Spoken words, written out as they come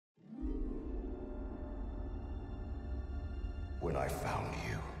When I found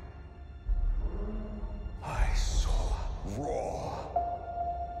you, I saw raw,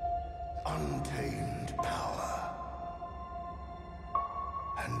 untamed power.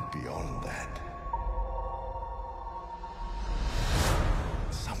 And beyond that,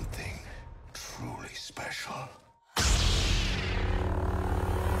 something truly special.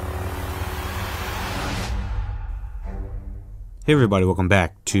 Hey everybody, welcome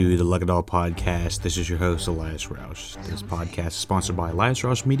back to the Luck It All podcast. This is your host, Elias Roush. This podcast is sponsored by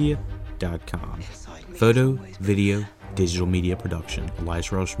EliasRoushMedia.com. Photo, video, digital media production.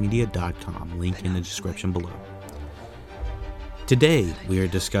 EliasRoushMedia.com. Link in the description below. Today, we are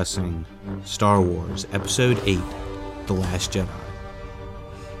discussing Star Wars Episode 8, The Last Jedi.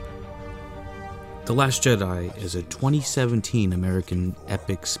 The Last Jedi is a 2017 American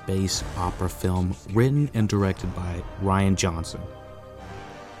epic space opera film written and directed by Rian Johnson.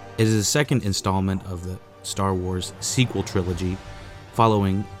 It is the second installment of the Star Wars sequel trilogy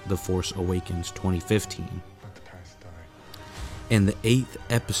following The Force Awakens 2015, and the 8th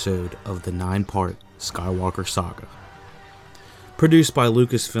episode of the 9-part Skywalker saga. Produced by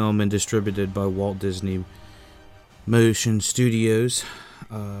Lucasfilm and distributed by Walt Disney Motion Studios,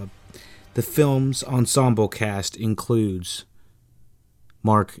 the film's ensemble cast includes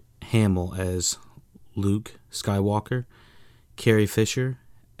Mark Hamill as Luke Skywalker, Carrie Fisher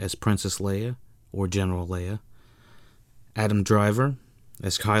as Princess Leia, or General Leia, Adam Driver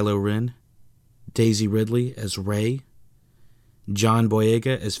as Kylo Ren, Daisy Ridley as Rey, John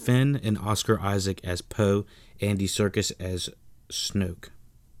Boyega as Finn, and Oscar Isaac as Poe, Andy Serkis as Snoke.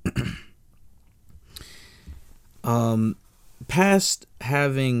 Past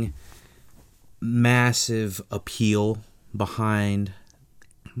having massive appeal behind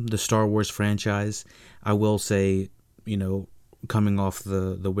the Star Wars franchise, I will say, coming off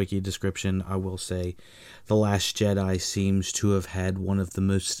the wiki description, I will say The Last Jedi seems to have had one of the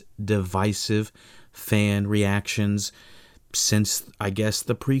most divisive fan reactions since, I guess,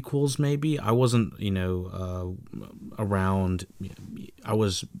 the prequels, maybe. I wasn't, around. I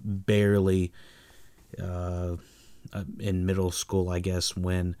was barely in middle school, I guess,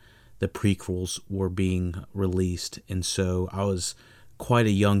 when the prequels were being released, and so I was quite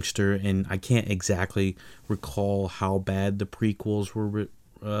a youngster, and I can't exactly recall how bad the prequels were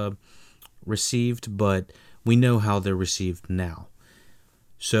received, but we know how they're received now.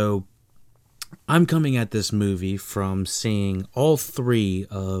 So I'm coming at this movie from seeing all three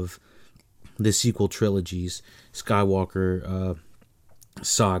of the sequel trilogies, Skywalker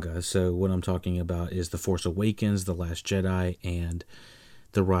saga. So what I'm talking about is The Force Awakens, The Last Jedi, and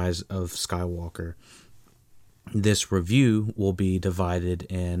The Rise of Skywalker. This review will be divided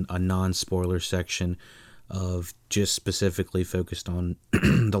in a non-spoiler section of just specifically focused on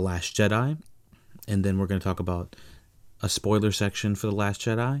The Last Jedi, and then we're going to talk about a spoiler section for The Last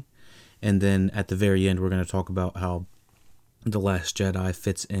Jedi, and then at the very end we're going to talk about how The Last Jedi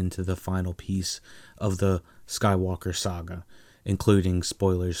fits into the final piece of the Skywalker saga, including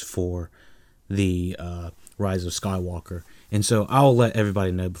spoilers for the Rise of Skywalker. And so I'll let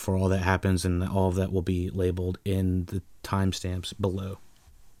everybody know before all that happens, and all of that will be labeled in the timestamps below.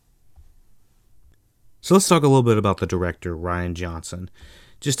 So let's talk a little bit about the director, Rian Johnson,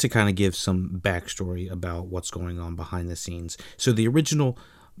 just to kind of give some backstory about what's going on behind the scenes. So the original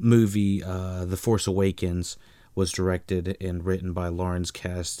movie, The Force Awakens, was directed and written by Lawrence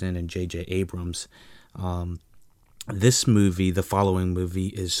Kasdan and J.J. Abrams. This movie, the following movie,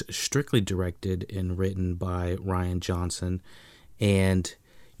 is strictly directed and written by Rian Johnson, and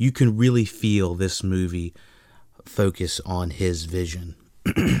you can really feel this movie focus on his vision.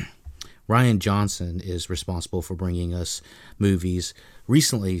 Rian Johnson is responsible for bringing us movies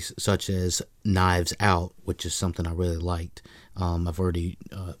recently such as Knives Out, which is something I really liked. I've already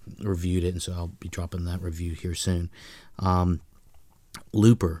reviewed it, and so I'll be dropping that review here soon.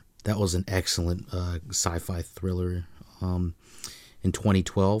 Looper. That was an excellent sci-fi thriller in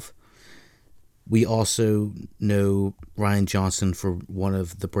 2012. We also know Rian Johnson for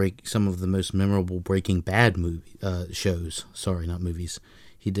some of the most memorable Breaking Bad shows. Sorry, not movies.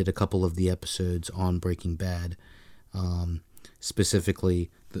 He did a couple of the episodes on Breaking Bad,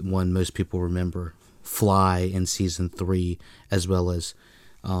 specifically the one most people remember, Fly, in season 3, as well as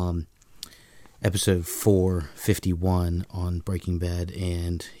episode 451 on Breaking Bad,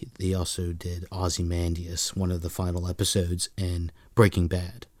 and he also did Ozymandias, one of the final episodes in Breaking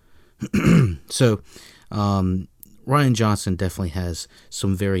Bad. So, Rian Johnson definitely has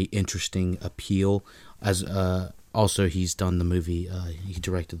some very interesting appeal. As also, he's done the movie. He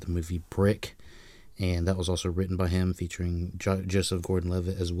directed the movie Brick, and that was also written by him, featuring Joseph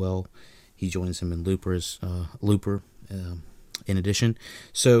Gordon-Levitt as well. He joins him in Looper. in addition.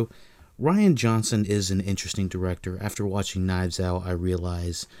 So Rian Johnson is an interesting director. After watching Knives Out, I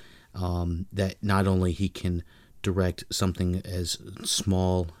realize that not only he can direct something as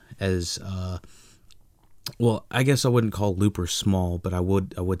small as well, I guess I wouldn't call Looper small, but I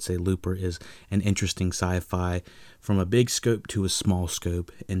would say Looper is an interesting sci-fi from a big scope to a small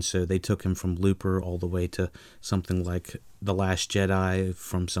scope. And so they took him from Looper all the way to something like The Last Jedi,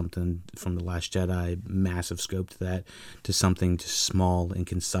 from The Last Jedi, massive scope to that, to something just small and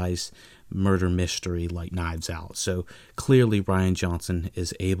concise murder mystery like Knives Out. So clearly Rian Johnson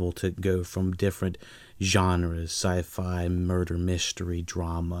is able to go from different genres, sci-fi, murder mystery,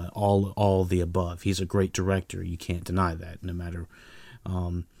 drama, all the above. He's a great director. You can't deny that, no matter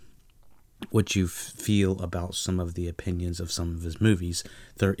what you feel about some of the opinions of some of his movies.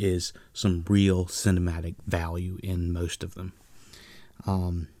 There is some real cinematic value in most of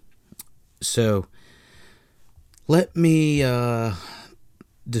them. So let me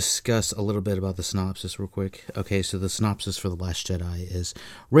discuss a little bit about the synopsis real quick. Okay, so the synopsis for The Last Jedi is: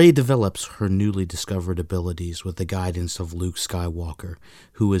 Rey develops her newly discovered abilities with the guidance of Luke Skywalker,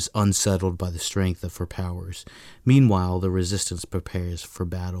 who is unsettled by the strength of her powers. Meanwhile, the Resistance prepares for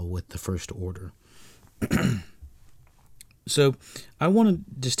battle with the First Order. So I want to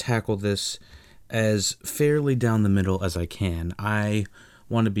just tackle this as fairly down the middle as I can. I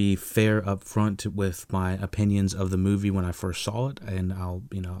want to be fair up front with my opinions of the movie when I first saw it, and I'll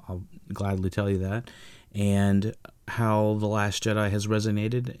gladly tell you that, and how The Last Jedi has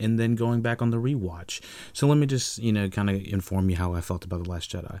resonated, and then going back on the rewatch. So let me just kind of inform you how I felt about The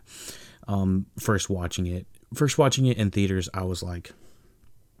Last Jedi. First watching it in theaters, I was like,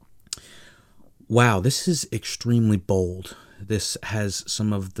 wow, this is extremely bold. This has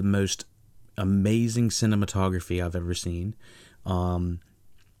some of the most amazing cinematography I've ever seen.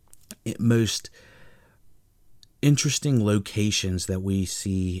 Most interesting locations that we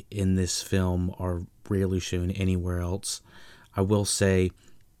see in this film are rarely shown anywhere else. I will say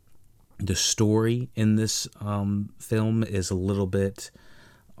the story in this film is a little bit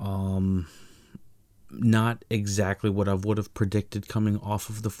not exactly what I would have predicted coming off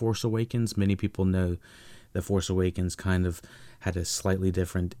of The Force Awakens. Many people know The Force Awakens kind of had a slightly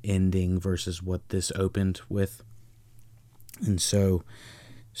different ending versus what this opened with. And so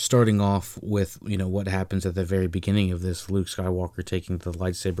starting off with, what happens at the very beginning of this, Luke Skywalker taking the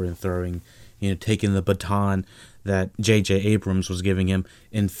lightsaber and throwing, taking the baton that J.J. Abrams was giving him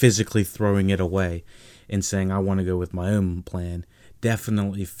and physically throwing it away and saying, I want to go with my own plan,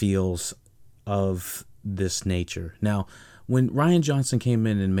 definitely feels of this nature. Now, when Rian Johnson came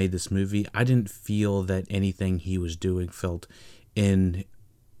in and made this movie, I didn't feel that anything he was doing felt in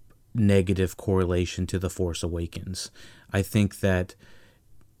negative correlation to The Force Awakens. I think that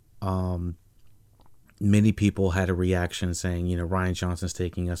many people had a reaction saying, Rian Johnson's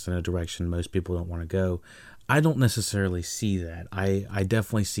taking us in a direction most people don't want to go. I don't necessarily see that. I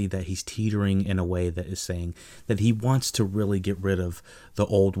definitely see that he's teetering in a way that is saying that he wants to really get rid of the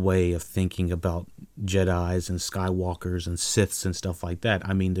old way of thinking about Jedis and Skywalkers and Siths and stuff like that.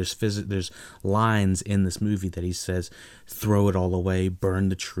 I mean, there's lines in this movie that he says, throw it all away, burn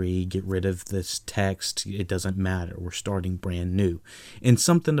the tree, get rid of this text. It doesn't matter. We're starting brand new. And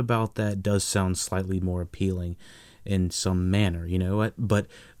something about that does sound slightly more appealing in some manner, but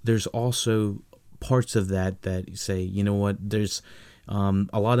there's also parts of that say, there's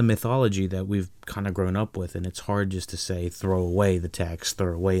a lot of mythology that we've kind of grown up with, and it's hard just to say throw away the text,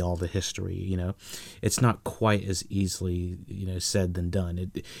 throw away all the history. It's not quite as easily said than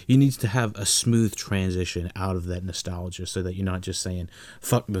done. You need to have a smooth transition out of that nostalgia, so that you're not just saying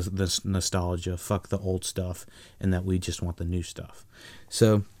fuck this nostalgia, fuck the old stuff, and that we just want the new stuff.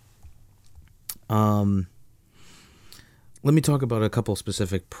 So let me talk about a couple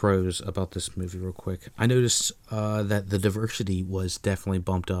specific pros about this movie real quick. I noticed that the diversity was definitely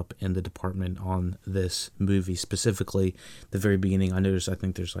bumped up in the department on this movie. Specifically, the very beginning, I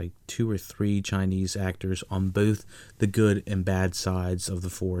think there's like 2 or 3 Chinese actors on both the good and bad sides of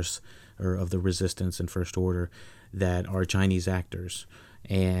the Force, or of the Resistance and First Order, that are Chinese actors.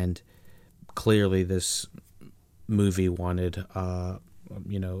 And clearly this movie wanted, a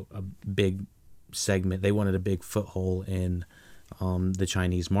big segment. They wanted a big foothold in the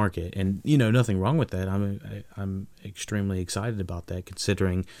Chinese market, and nothing wrong with that. I'm extremely excited about that,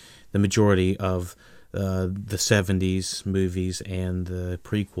 considering the majority of the 70s movies and the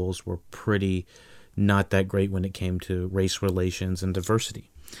prequels were pretty not that great when it came to race relations and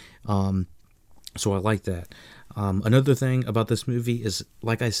diversity. So I like that. Another thing about this movie is,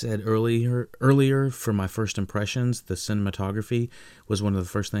 like I said earlier, for my first impressions, the cinematography was one of the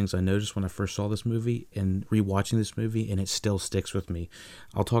first things I noticed when I first saw this movie, and rewatching this movie, and it still sticks with me.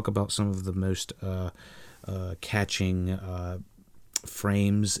 I'll talk about some of the most catching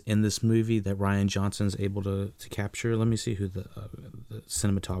frames in this movie that Rian Johnson's able to capture. Let me see who the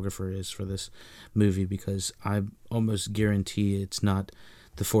cinematographer is for this movie, because I almost guarantee it's not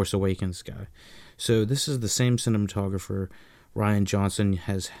the Force Awakens guy. So this is the same cinematographer Rian Johnson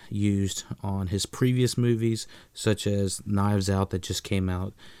has used on his previous movies, such as Knives Out that just came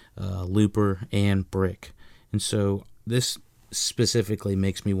out, Looper, and Brick. And so this specifically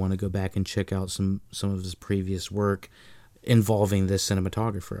makes me want to go back and check out some of his previous work involving this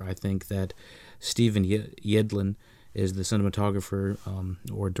cinematographer. I think that Stephen Yedlin is the cinematographer,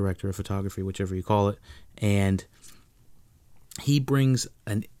 or director of photography, whichever you call it, and he brings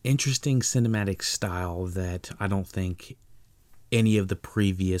an interesting cinematic style that I don't think any of the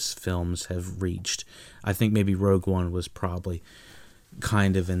previous films have reached. I think maybe Rogue One was probably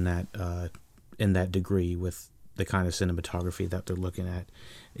kind of in that degree with the kind of cinematography that they're looking at.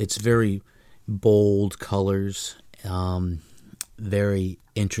 It's very bold colors, very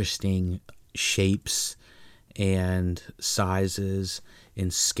interesting shapes and sizes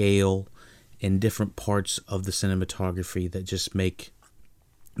and scale in different parts of the cinematography that just make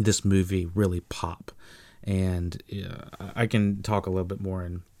this movie really pop. And I can talk a little bit more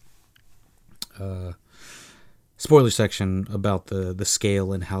in spoiler section about the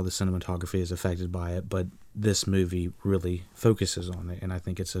scale and how the cinematography is affected by it, but this movie really focuses on it, and I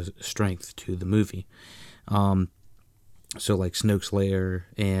think it's a strength to the movie. So like Snoke's Lair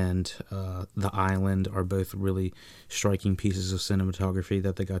and The Island are both really striking pieces of cinematography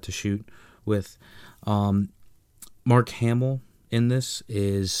that they got to shoot with. Mark Hamill in this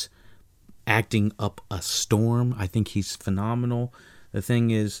is acting up a storm. I think he's phenomenal. The thing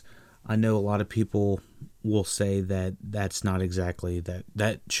is, I know a lot of people will say that that's not exactly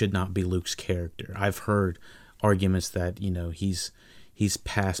that should not be Luke's character. I've heard arguments that, he's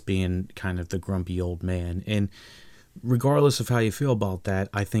past being kind of the grumpy old man, and regardless of how you feel about that,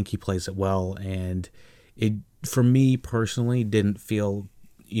 I think he plays it well, and it, for me personally, didn't feel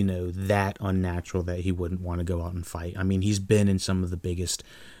that unnatural that he wouldn't want to go out and fight. I mean, he's been in some of the biggest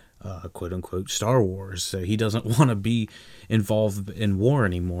quote unquote Star Wars, so he doesn't want to be involved in war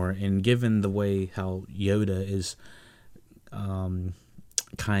anymore. And given the way how Yoda is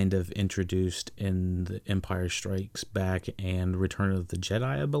kind of introduced in The Empire Strikes Back and Return of the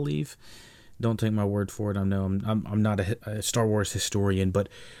Jedi, I believe. Don't take my word for it. I know I'm not a Star Wars historian, but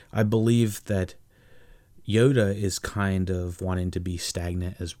I believe that Yoda is kind of wanting to be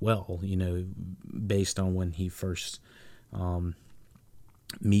stagnant as well, based on when he first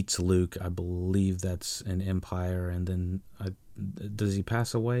meets Luke. I believe that's in Empire, and then does he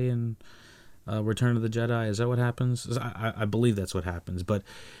pass away in Return of the Jedi? Is that what happens? I believe that's what happens, but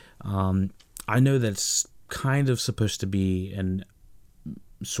I know that's kind of supposed to be an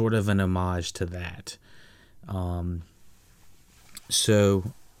sort of an homage to that.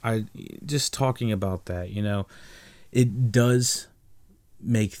 So I just talking about that, it does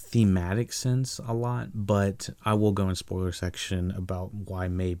make thematic sense a lot, but I will go in spoiler section about why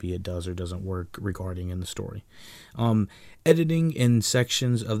maybe it does or doesn't work regarding in the story. Editing in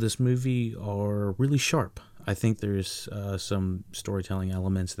sections of this movie are really sharp. I think there's some storytelling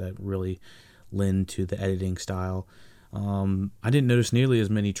elements that really lend to the editing style. I didn't notice nearly as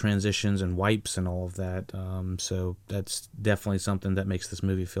many transitions and wipes and all of that, so that's definitely something that makes this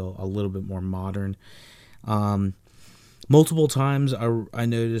movie feel a little bit more modern. Multiple times I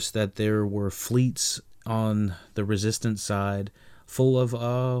noticed that there were fleets on the Resistance side full of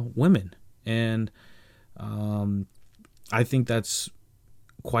women, and I think that's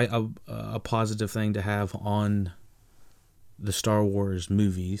quite a positive thing to have on the Star Wars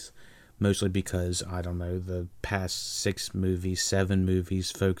movies. Mostly because, I don't know, the past 7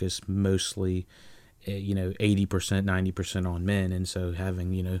 movies focus mostly, 80%, 90% on men. And so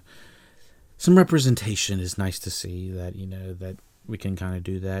having, some representation is nice to see that, that we can kind of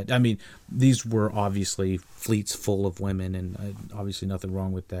do that. I mean, these were obviously fleets full of women, and obviously nothing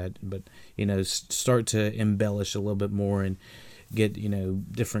wrong with that. But, start to embellish a little bit more and get,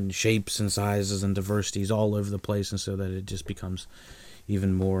 different shapes and sizes and diversities all over the place, and so that it just becomes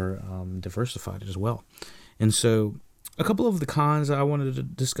even more diversified as well. And so a couple of the cons I wanted to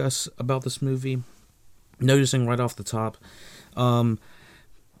discuss about this movie, noticing right off the top,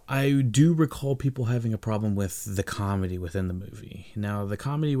 I do recall people having a problem with the comedy within the movie. Now, the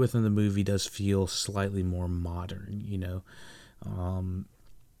comedy within the movie does feel slightly more modern,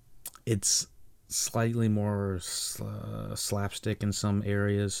 it's slightly more slapstick in some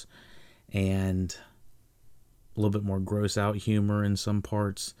areas, and a little bit more gross out humor in some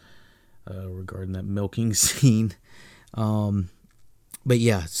parts regarding that milking scene. But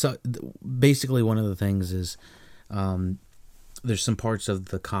yeah, so basically one of the things is there's some parts of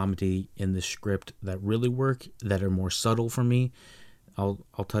the comedy in the script that really work, that are more subtle for me. I'll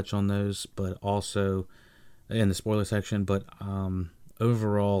touch on those, but also in the spoiler section. But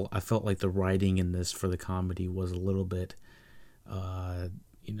overall, I felt like the writing in this for the comedy was a little bit,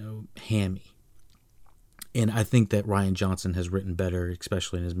 hammy. And I think that Rian Johnson has written better,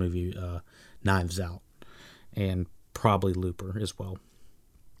 especially in his movie Knives Out, and probably Looper as well.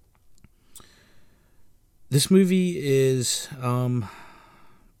 This movie is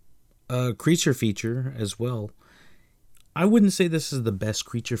a creature feature as well. I wouldn't say this is the best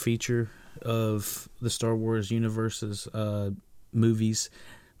creature feature of the Star Wars universe's movies,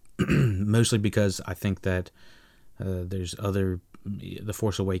 mostly because I think that there's other... The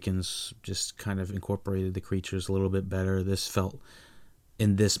Force Awakens just kind of incorporated the creatures a little bit better.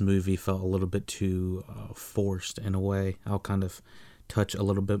 In this movie, felt a little bit too forced in a way. I'll kind of touch a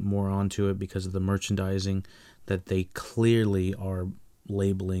little bit more onto it because of the merchandising that they clearly are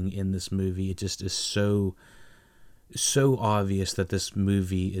labeling in this movie. It just is so obvious that this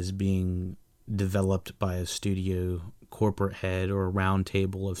movie is being developed by a studio corporate head, or a round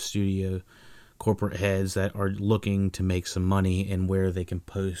table of studio corporate heads that are looking to make some money, and where they can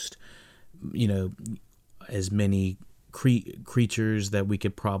post, as many creatures that we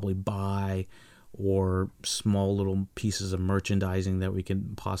could probably buy, or small little pieces of merchandising that we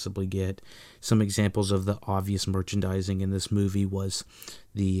can possibly get. Some examples of the obvious merchandising in this movie was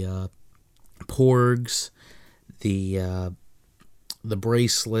the porgs, the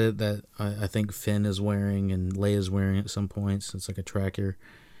bracelet that I think Finn is wearing and Leia's wearing at some points. It's like a tracker.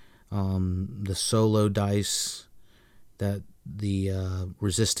 The Solo dice, that the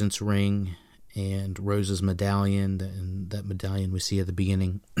Resistance ring, and Rose's medallion, and that medallion we see at the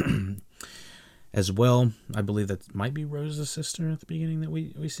beginning as well. I believe that might be Rose's sister at the beginning that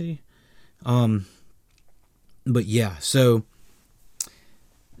we see. But yeah, so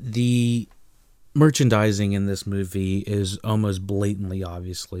the merchandising in this movie is almost blatantly,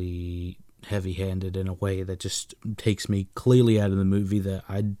 obviously heavy-handed in a way that just takes me clearly out of the movie, that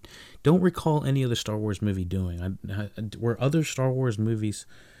I don't recall any other Star Wars movie doing. Were other Star Wars movies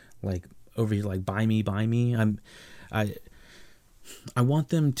like over here, like buy me? I want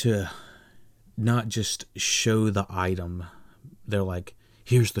them to not just show the item. They're like,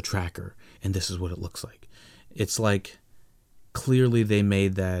 here's the tracker, and this is what it looks like. It's like clearly they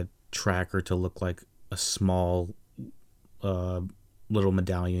made that tracker to look like a small little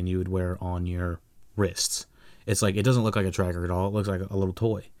medallion you would wear on your wrists. It's like, it doesn't look like a tracker at all. It looks like a little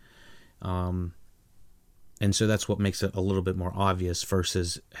toy. And so that's what makes it a little bit more obvious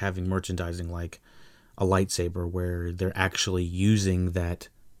versus having merchandising like a lightsaber, where they're actually using that,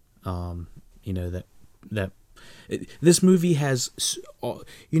 this movie has,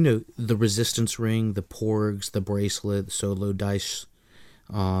 the Resistance ring, the porgs, the bracelet, the Solo dice,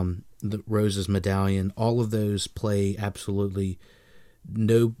 the Rose's medallion. All of those play absolutely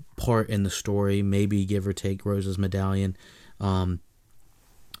no part in the story, maybe give or take Rose's medallion,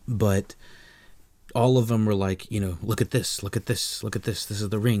 but all of them were like, look at this, this is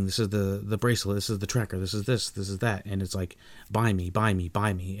the ring, this is the bracelet, this is the tracker, this is that, and it's like, buy me,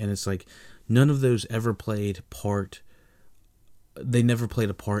 and it's like none of those ever played part. They never played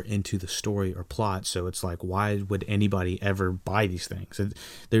a part into the story or plot, so it's like, why would anybody ever buy these things?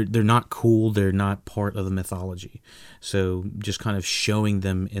 They're not cool. They're not part of the mythology. So just kind of showing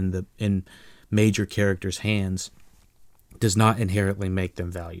them in major characters' hands does not inherently make them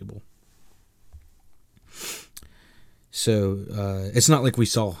valuable. So it's not like we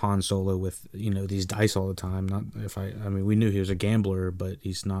saw Han Solo with these dice all the time. We knew he was a gambler, but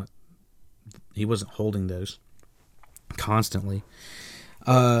he wasn't holding those constantly.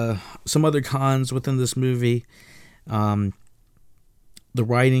 Some other cons within this movie. The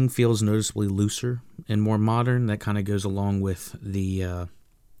writing feels noticeably looser and more modern. That kind of goes along with the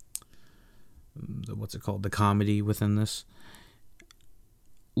what's it called? The comedy within this.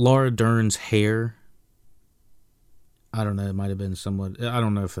 Laura Dern's hair, I don't know, it might have been somewhat, I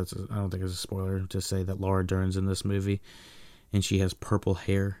don't know if that's, I don't think it's a spoiler to say that Laura Dern's in this movie, and she has purple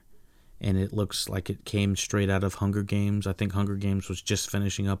hair, and it looks like it came straight out of Hunger Games. I think Hunger Games was just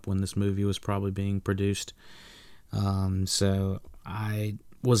finishing up when this movie was probably being produced. So I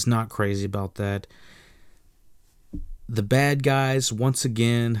was not crazy about that. The bad guys, once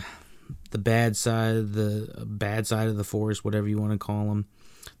again, the bad side of the Force, whatever you want to call them,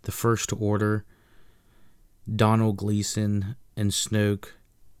 the First Order, Donald Gleason and Snoke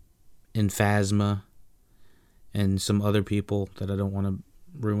and Phasma and some other people that I don't want to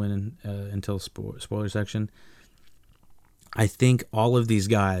ruin until spoiler section. I think all of these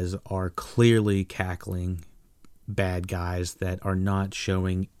guys are clearly cackling bad guys that are not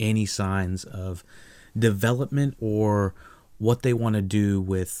showing any signs of development or what they want to do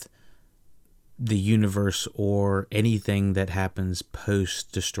with the universe or anything that happens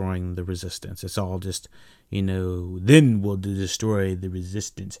post destroying the Resistance. It's all just, then we'll destroy the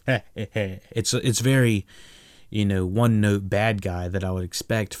Resistance. It's very, one note bad guy that I would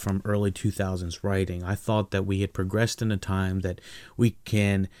expect from early 2000s writing. I thought that we had progressed in a time that we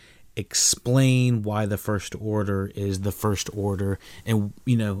can explain why the First Order is the First Order, and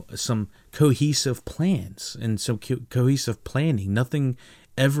some cohesive plans and some cohesive planning. Nothing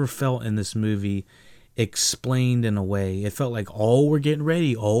ever felt in this movie explained in a way. It felt like, we're getting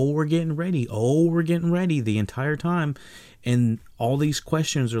ready the entire time, and all these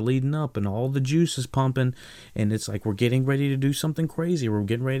questions are leading up and all the juice is pumping, and it's like we're getting ready to do something crazy, we're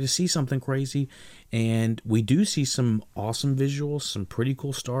getting ready to see something crazy. And we do see some awesome visuals, some pretty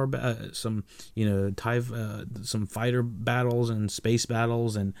cool some fighter battles and space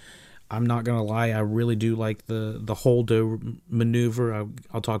battles. And I'm not gonna lie, I really do like the Holdo maneuver.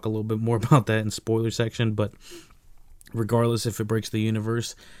 I'll talk a little bit more about that in spoiler section, but regardless if it breaks the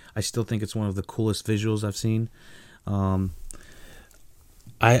universe, I still think it's one of the coolest visuals I've seen.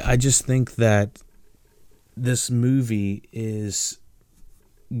 I just think that this movie is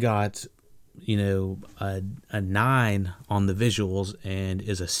got a 9 on the visuals and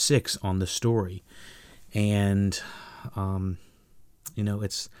is a 6 on the story. And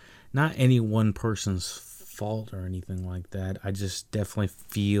it's not any one person's fault or anything like that. I just definitely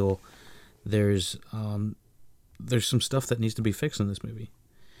feel there's some stuff that needs to be fixed in this movie.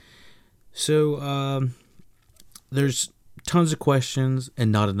 So there's tons of questions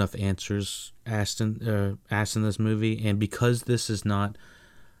and not enough answers asked in this movie. And because this is not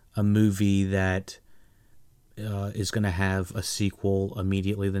a movie that is going to have a sequel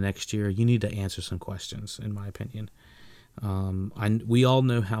immediately the next year, you need to answer some questions, in my opinion. We all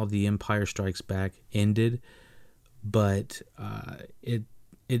know how The Empire Strikes Back ended, but it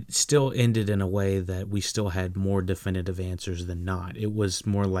still ended in a way that we still had more definitive answers than not. It was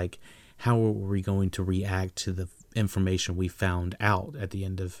more like, how are we going to react to the information we found out at the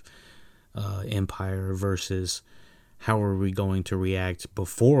end of Empire versus how are we going to react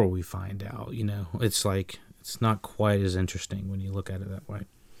before we find out? It's like, it's not quite as interesting when you look at it that way.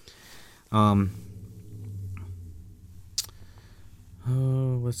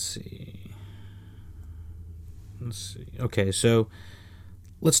 Let's see. Okay, so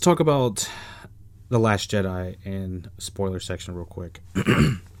let's talk about The Last Jedi and spoiler section real quick.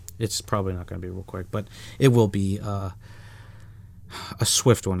 It's probably not going to be real quick, but it will be a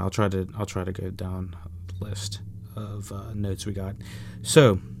swift one. I'll try to go down the list of notes we got.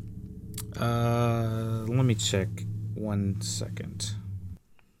 So, let me check 1 second.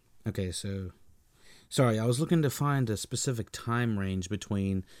 Okay, so sorry, I was looking to find a specific time range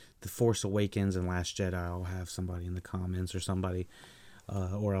between The Force Awakens and Last Jedi. I'll have somebody in the comments or somebody,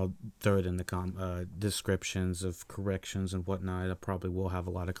 or I'll throw it in the descriptions of corrections and whatnot. I probably will have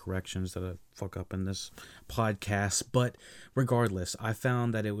a lot of corrections that I fuck up in this podcast, but regardless, I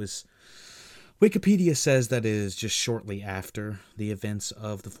found that it was... Wikipedia says that it is just shortly after the events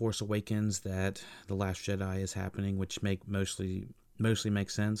of The Force Awakens that The Last Jedi is happening, which mostly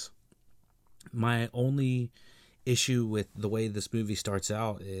makes sense. My only issue with the way this movie starts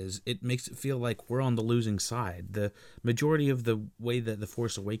out is it makes it feel like we're on the losing side. The majority of the way that The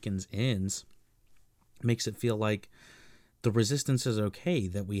Force Awakens ends makes it feel like the Resistance is okay,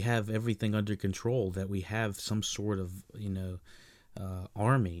 that we have everything under control, that we have some sort of,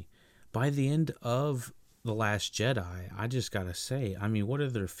 army. By the end of The Last Jedi, I just gotta say, what are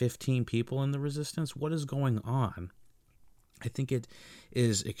there, 15 people in the Resistance? What is going on? I think it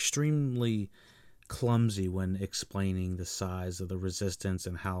is extremely clumsy when explaining the size of the Resistance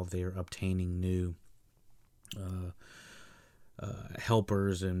and how they're obtaining new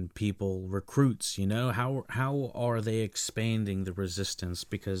helpers and people, recruits. How are they expanding the Resistance?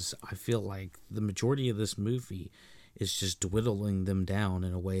 Because I feel like the majority of this movie is just dwindling them down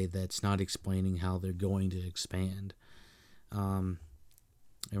in a way that's not explaining how they're going to expand. And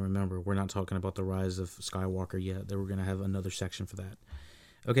remember, we're not talking about the rise of Skywalker yet. We're going to have another section for that.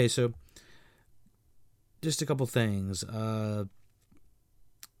 Okay, so just a couple things.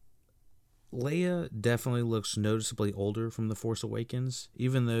 Leia definitely looks noticeably older from The Force Awakens.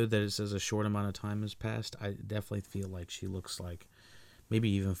 Even though that it says a short amount of time has passed, I definitely feel like she looks like maybe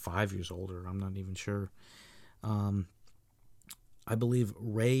even 5 years older. I'm not even sure. I believe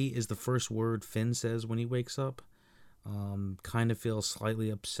Rey is the first word Finn says when he wakes up. Kind of feels slightly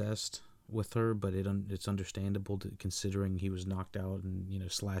obsessed with her, but it's understandable considering he was knocked out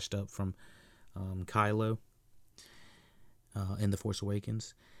and slashed up from Kylo in The Force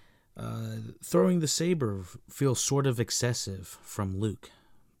Awakens. Throwing the saber feels sort of excessive from Luke,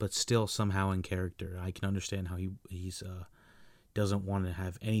 but still somehow in character. I can understand how he's doesn't want to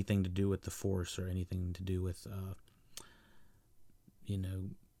have anything to do with the Force or anything to do with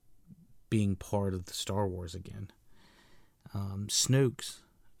being part of the Star Wars again. Snoke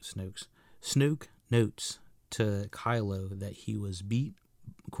notes to Kylo that he was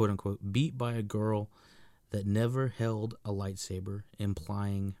quote unquote, beat by a girl that never held a lightsaber,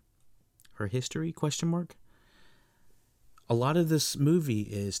 implying her history, ? A lot of this movie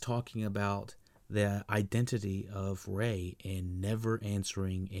is talking about the identity of Rey and never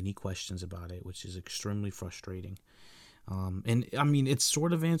answering any questions about it, which is extremely frustrating. And I mean, it's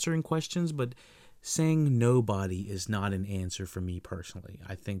sort of answering questions, but saying nobody is not an answer for me personally.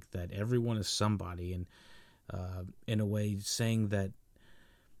 I think that everyone is somebody, and in a way, saying that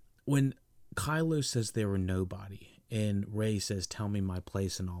when Kylo says they were nobody, and Rey says, "Tell me my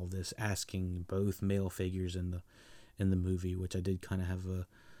place in all this," asking both male figures in the movie, which I did kind of have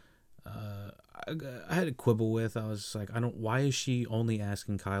I had a quibble with. I was like, why is she only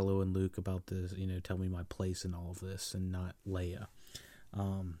asking Kylo and Luke about this, tell me my place in all of this, and not Leia?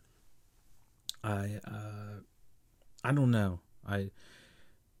 I don't know.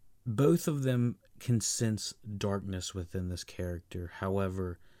 Both of them can sense darkness within this character.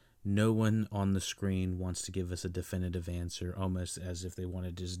 However, no one on the screen wants to give us a definitive answer, almost as if they want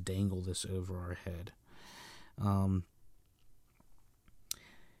to just dangle this over our head.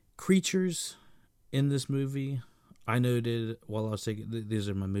 Creatures in this movie, I noted while I was taking, these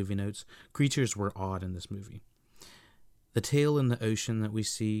are my movie notes, creatures were odd in this movie. The tail in the ocean that we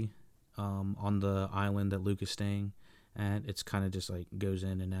see on the island that Luke is staying at, it's kind of just like goes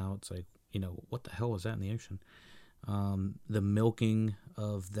in and out. It's like, what the hell was that in the ocean? The milking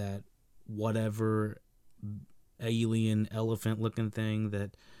of that whatever alien elephant looking thing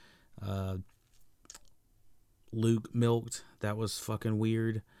that Luke milked, that was fucking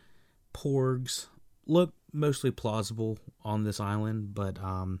weird. Porgs look mostly plausible on this island, but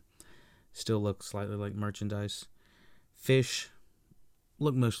still look slightly like merchandise. Fish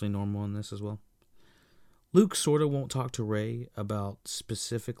look mostly normal in this as well. Luke sort of won't talk to Rey about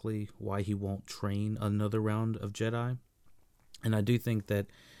specifically why he won't train another round of Jedi. And I do think that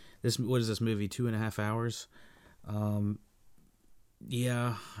what is this movie, 2.5 hours?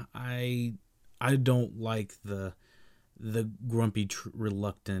 Yeah, I don't like the grumpy,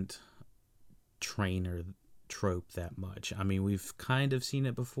 reluctant trainer trope that much. I mean, we've kind of seen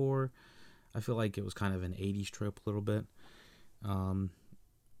it before. I feel like it was kind of an 80s trope a little bit.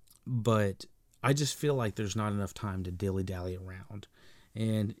 But I just feel like there's not enough time to dilly-dally around.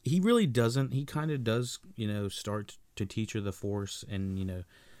 And he really doesn't. He kind of does, start to teach her the Force and,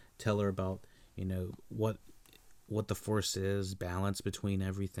 tell her about, what the Force is, balance between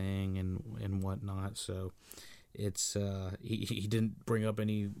everything and whatnot. So it's he didn't bring up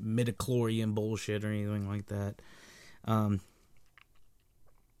any midichlorian bullshit or anything like that.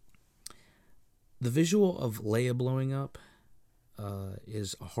 The visual of Leia blowing up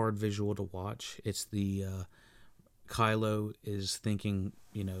is a hard visual to watch. It's the Kylo is thinking,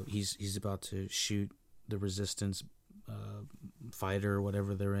 he's about to shoot the Resistance fighter or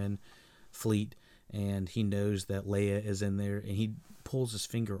whatever they're in, fleet, and he knows that Leia is in there, and he pulls his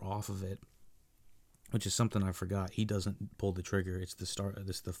finger off of it, which is something I forgot. He doesn't pull the trigger. It's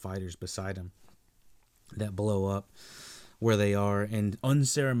the fighters beside him that blow up where they are, and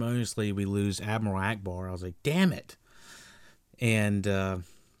unceremoniously we lose Admiral Akbar. I was like, damn it. And let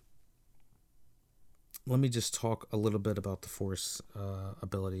me just talk a little bit about the Force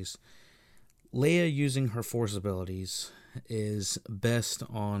abilities. Leia using her Force abilities is best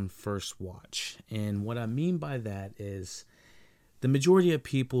on first watch. And what I mean by that is the majority of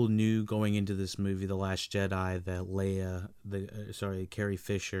people knew going into this movie, The Last Jedi, that Carrie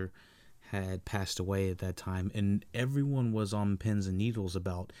Fisher had passed away at that time, and everyone was on pins and needles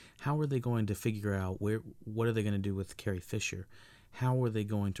about how are they going to figure out what are they going to do with Carrie Fisher, how are they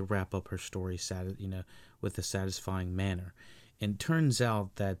going to wrap up her story, with a satisfying manner. And turns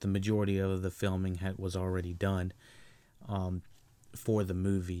out that the majority of the filming was already done for the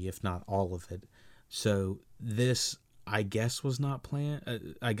movie, if not all of it. So this, I guess, was not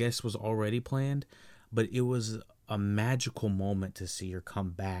planned. I guess was already planned, but it was a magical moment to see her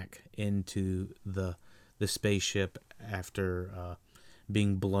come back into the spaceship after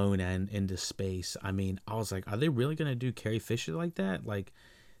being blown into space. I mean, I was like, are they really gonna do Carrie Fisher like that? Like,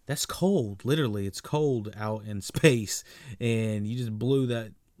 that's cold. Literally, it's cold out in space, and you just blew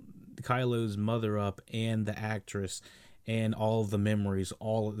that Kylo's mother up and the actress and all of the memories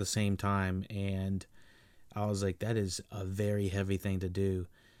all at the same time. And I was like, that is a very heavy thing to do.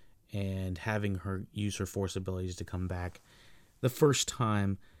 And having her use her force abilities to come back the first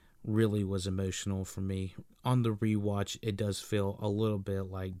time really was emotional for me. On the rewatch, it does feel a little bit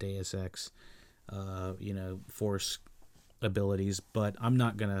like Deus Ex, force abilities, but I'm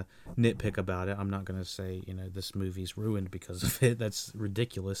not gonna nitpick about it. I'm not gonna say, this movie's ruined because of it. That's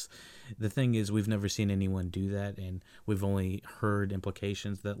ridiculous. The thing is, we've never seen anyone do that, and we've only heard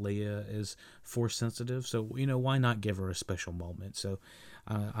implications that Leia is force sensitive, so why not give her a special moment? So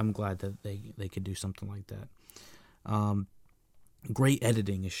I'm glad that they could do something like that. Great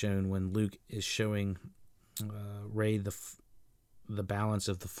editing is shown when Luke is showing Rey the balance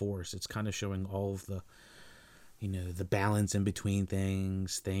of the force. It's kind of showing all of the the balance in between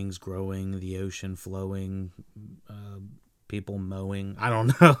things growing, the ocean flowing, people mowing. I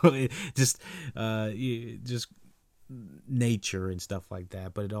don't know, just nature and stuff like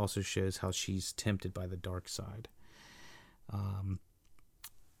that. But it also shows how she's tempted by the dark side.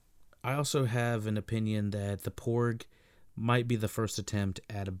 I also have an opinion that the Porg might be the first attempt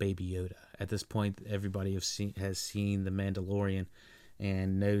at a Baby Yoda. At this point, everybody has seen The Mandalorian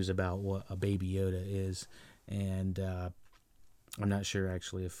and knows about what a Baby Yoda is. And I'm not sure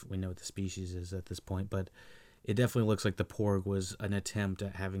actually if we know what the species is at this point, but it definitely looks like the Porg was an attempt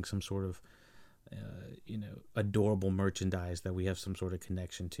at having some sort of, adorable merchandise that we have some sort of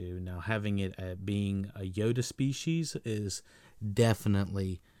connection to. Now, having it being a Yoda species is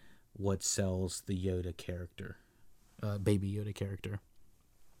definitely what sells the Yoda character, Baby Yoda character.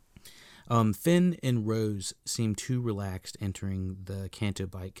 Finn and Rose seem too relaxed entering the Canto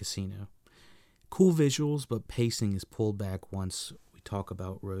Bight Casino. Cool visuals, but pacing is pulled back once we talk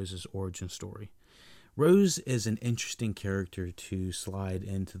about Rose's origin story. Rose is an interesting character to slide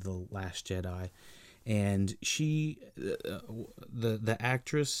into The Last Jedi, and she, the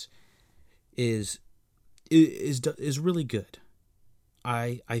actress, is really good.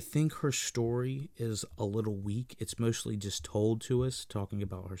 I think her story is a little weak. It's mostly just told to us, talking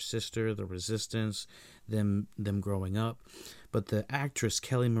about her sister, the Resistance, them growing up, but the actress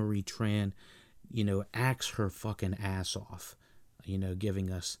Kelly Marie Tran, acts her fucking ass off,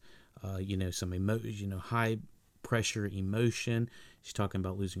 giving us, some high pressure emotion. She's talking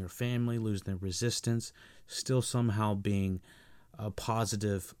about losing her family, losing the Resistance, still somehow being a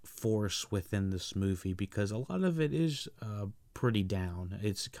positive force within this movie, because a lot of it is pretty down.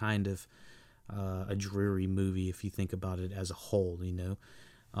 It's kind of a dreary movie if you think about it as a whole,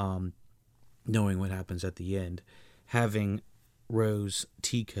 knowing what happens at the end. Having Rose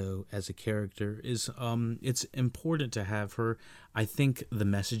Tico as a character is it's important to have her. I think the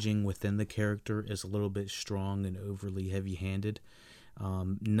messaging within the character is a little bit strong and overly heavy-handed.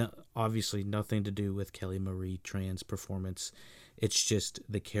 Obviously nothing to do with Kelly Marie Tran's performance. It's just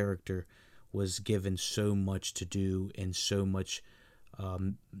the character was given so much to do and so much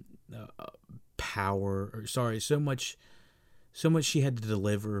so much she had to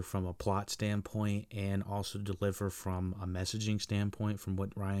deliver from a plot standpoint, and also deliver from a messaging standpoint, from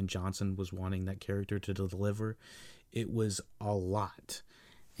what Rian Johnson was wanting that character to deliver. It was a lot,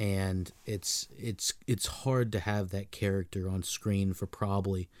 and it's hard to have that character on screen for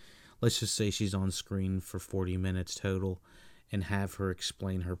probably, let's just say she's on screen for 40 minutes total, and have her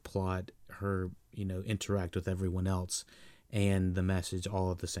explain her plot, her interact with everyone else, and the message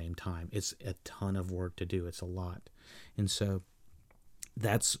all at the same time. It's a ton of work to do. It's a lot. And so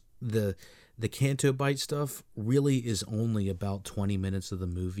that's the Canto Bight stuff really is only about 20 minutes of the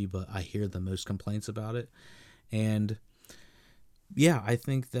movie, but I hear the most complaints about it. And yeah, I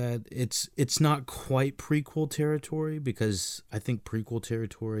think that it's not quite prequel territory, because I think prequel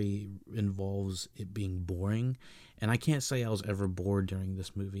territory involves it being boring, and I can't say I was ever bored during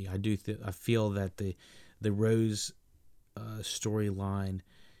this movie. I feel that the Rose storyline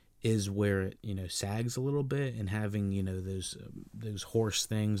is where it sags a little bit, and having those horse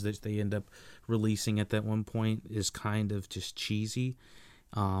things that they end up releasing at that one point is kind of just cheesy.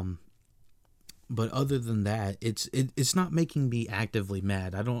 But other than that, it's not making me actively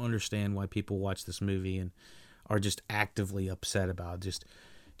mad. I don't understand why people watch this movie and are just actively upset about just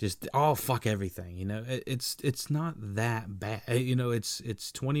oh, fuck everything. It's not that bad.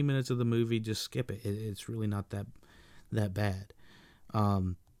 It's 20 minutes of the movie. Just skip it. It's really not that bad.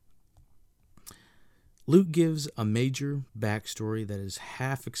 Luke gives a major backstory that is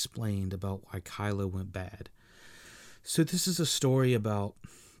half explained about why Kylo went bad. So this is a story about,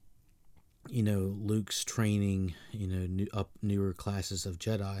 Luke's training, newer classes of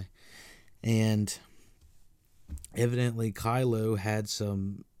Jedi. And evidently Kylo had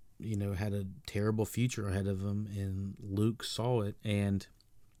had a terrible future ahead of him, and Luke saw it. And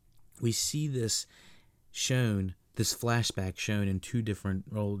we see this flashback shown in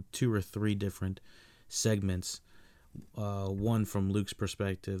two or three different segments. One from Luke's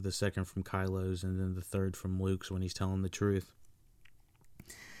perspective, the second from Kylo's, and then the third from Luke's when he's telling the truth.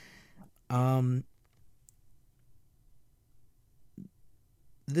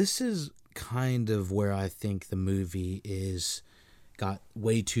 This is kind of where I think the movie got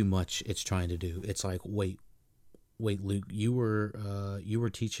way too much it's trying to do. It's like, wait, Luke, you were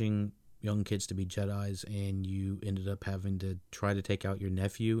teaching young kids to be Jedis, and you ended up having to try to take out your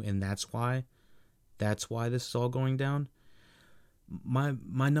nephew, and that's why this is all going down.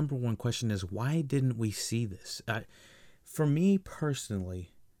 My number one question is, why didn't we see this? For me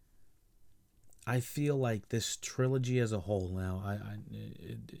personally, I feel like this trilogy as a whole, now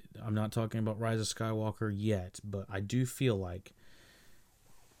I'm not talking about Rise of Skywalker yet, but I do feel like,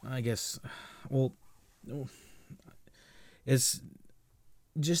 it's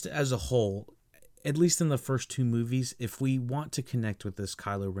just as a whole, at least in the first two movies, if we want to connect with this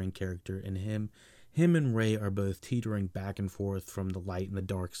Kylo Ren character, and him and Rey are both teetering back and forth from the light and the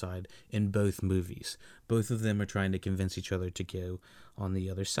dark side in both movies. Both of them are trying to convince each other to go on the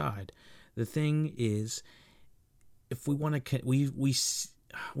other side. The thing is, if we want to,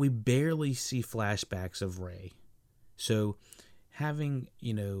 we barely see flashbacks of Rey. So having,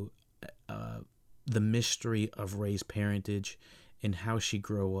 the mystery of Rey's parentage and how she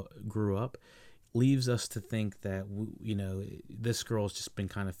grew up leaves us to think that, this girl's just been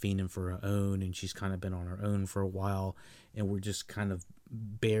kind of fiending for her own, and she's kind of been on her own for a while, and we're just kind of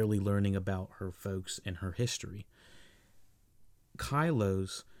barely learning about her folks and her history.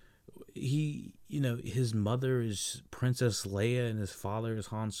 Kylo's, his mother is Princess Leia, and his father is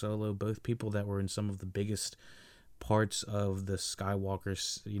Han Solo, both people that were in some of the biggest parts of the Skywalker,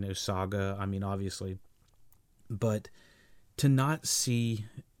 saga. I mean, obviously, but to not see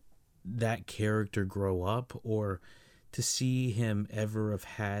that character grow up, or to see him ever have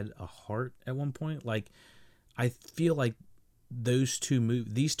had a heart at one point, like, I feel like these two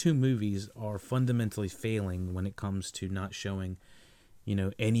movies are fundamentally failing when it comes to not showing,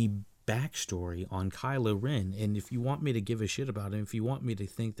 any backstory on Kylo Ren. And if you want me to give a shit about him, if you want me to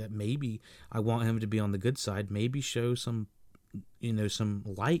think that maybe I want him to be on the good side, maybe show some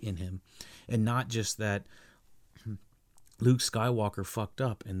light in him, and not just that Luke Skywalker fucked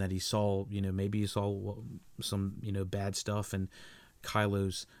up and that he saw, maybe he saw some, bad stuff in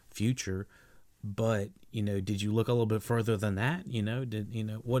Kylo's future. But, did you look a little bit further than that?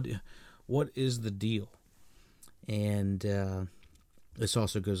 What is the deal? And this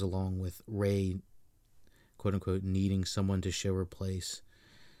also goes along with Rey, quote unquote, needing someone to show her place.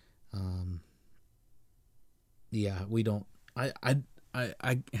 We don't. I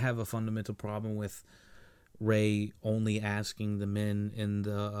have a fundamental problem with Rey only asking the men in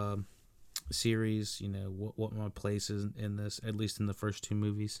the series, what my place is in this, at least in the first two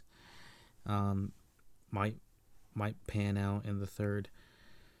movies. Might pan out in the third.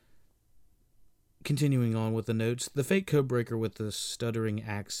 Continuing on with the notes, the fake codebreaker with the stuttering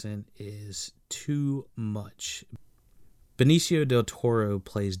accent is too much. Benicio del Toro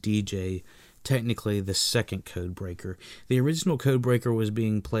plays DJ, technically the second codebreaker. The original codebreaker was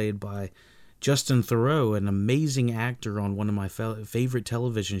being played by Justin Theroux, an amazing actor on one of my favorite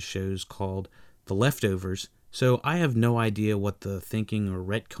television shows called The Leftovers. So I have no idea what the thinking or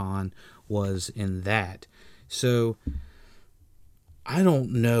retcon was in that. So I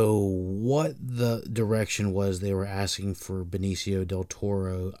don't know what the direction was they were asking for Benicio del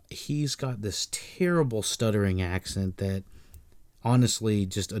Toro. He's got this terrible stuttering accent that honestly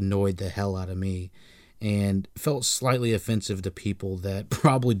just annoyed the hell out of me, and felt slightly offensive to people that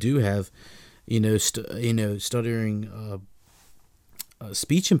probably do have, stuttering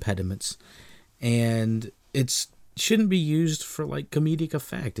speech impediments, and it shouldn't be used for like comedic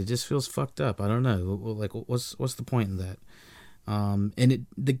effect. It just feels fucked up. I don't know. Like, what's the point in that? And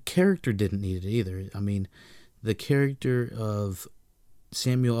the character didn't need it either. I mean, the character of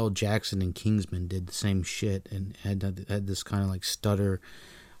Samuel L. Jackson in Kingsman did the same shit and had this kind of like stutter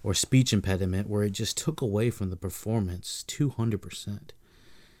or speech impediment where it just took away from the performance 200%.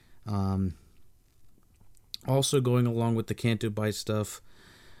 Also going along with the Canto Bight stuff,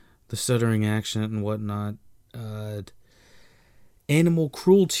 the stuttering accent and whatnot, animal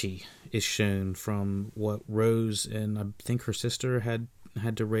cruelty is shown from what Rose and I think her sister had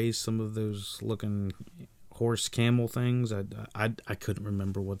to raise some of those looking horse camel things. I couldn't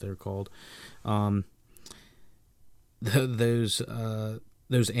remember what they're called. Those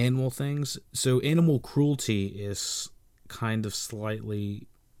animal things. So animal cruelty is kind of slightly,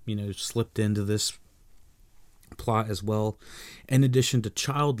 slipped into this plot as well. In addition to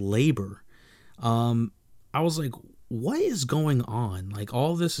child labor, I was like, what is going on? Like,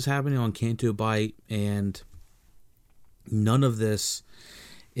 all this is happening on Canto Bight, and none of this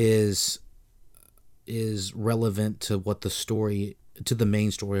is relevant to what to the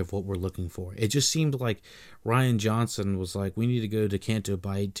main story of what we're looking for. It just seemed like Rian Johnson was like, we need to go to Canto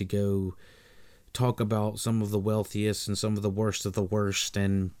Bight to go talk about some of the wealthiest and some of the worst,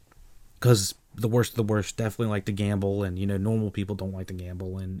 and because the worst of the worst definitely like to gamble, and normal people don't like to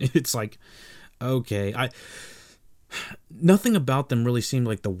gamble, and it's like, okay, nothing about them really seemed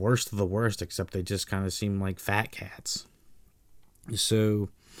like the worst of the worst, except they just kind of seemed like fat cats. So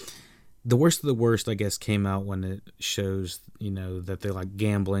the worst of the worst, I guess, came out when it shows, that they're like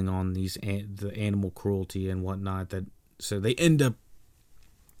gambling on the animal cruelty and whatnot. So they end up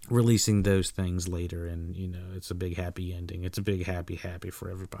releasing those things later, and it's a big happy ending. It's a big happy for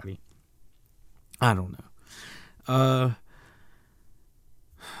everybody. I don't know.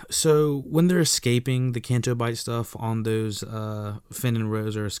 So when they're escaping the Canto Bight stuff on those, Finn and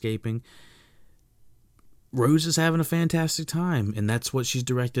Rose are escaping. Rose is having a fantastic time, and that's what she's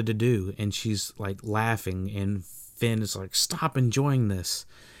directed to do. And she's like laughing, and Finn is like, stop enjoying this.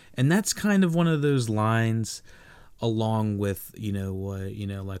 And that's kind of one of those lines, along with,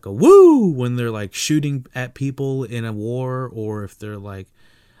 like a woo when they're like shooting at people in a war, or if they're like,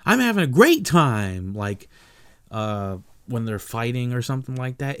 I'm having a great time, like, when they're fighting or something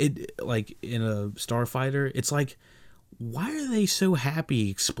like that. It, like in a Starfighter, it's like, why are they so happy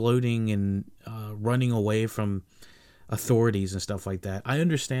exploding and running away from authorities and stuff like that? I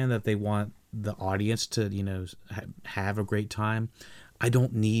understand that they want the audience to, have a great time. I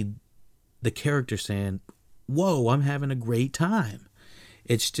don't need the character saying, whoa, I'm having a great time.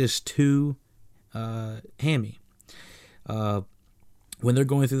 It's just too hammy. When they're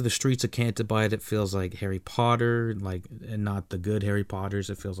going through the streets of Canto Bight, it feels like Harry Potter, and not the good Harry Potters.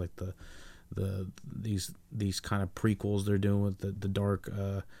 It feels like these kind of prequels they're doing with the dark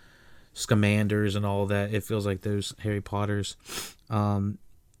Scamanders and all that. It feels like those Harry Potters.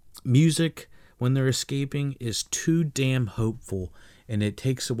 Music when they're escaping is too damn hopeful, and it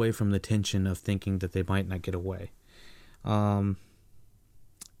takes away from the tension of thinking that they might not get away. The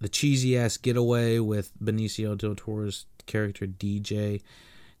cheesy ass getaway with Benicio del Toro's character DJ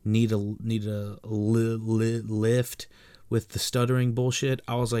need a lift with the stuttering bullshit.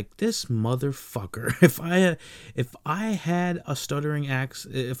 I was like, this motherfucker. If I had a stuttering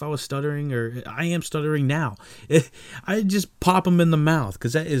if I was stuttering, or I am stuttering now, I'd just pop him in the mouth,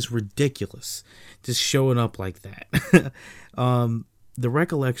 because that is ridiculous, just showing up like that. The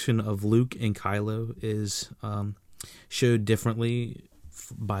recollection of Luke and Kylo is showed differently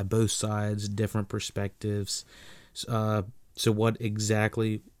by both sides, different perspectives. So what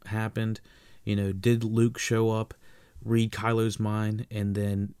exactly happened? Did Luke show up, read Kylo's mind, and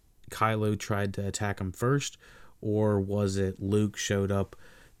then Kylo tried to attack him first? Or was it Luke showed up,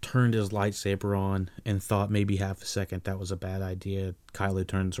 turned his lightsaber on, and thought maybe half a second that was a bad idea? Kylo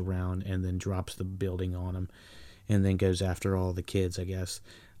turns around and then drops the building on him, and then goes after all the kids, I guess.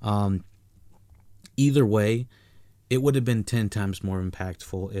 Either way, it would have been 10 times more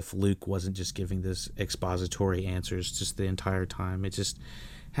impactful if Luke wasn't just giving this expository answers just the entire time. It just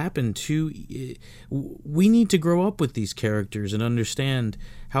happened to... We need to grow up with these characters and understand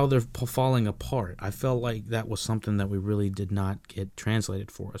how they're falling apart. I felt like that was something that we really did not get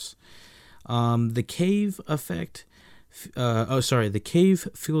translated for us. The cave effect... the cave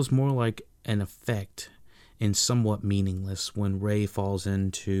feels more like an effect and somewhat meaningless when Rey falls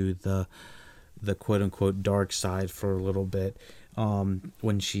into the quote-unquote dark side for a little bit,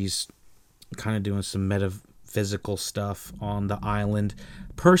 when she's kind of doing some metaphysical stuff on the island.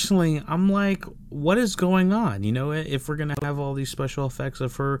 Personally, I'm like, what is going on? If we're going to have all these special effects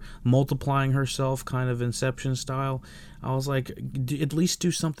of her multiplying herself, kind of Inception style, I was like, at least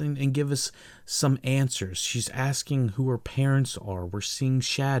do something and give us some answers. She's asking who her parents are. We're seeing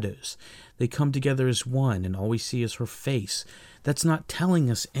shadows. They come together as one, and all we see is her face. That's not telling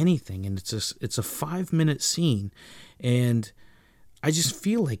us anything, and it's a 5-minute scene, and I just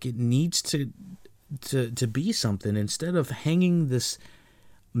feel like it needs to be something, instead of hanging this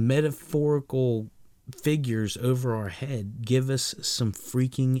metaphorical figures over our head. Give us some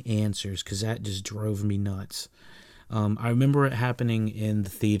freaking answers, because that just drove me nuts. I remember it happening in the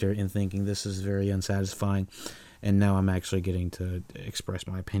theater and thinking, this is very unsatisfying. and now I'm actually getting to express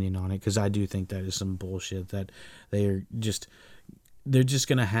my opinion on it, because I do think that is some bullshit that they're just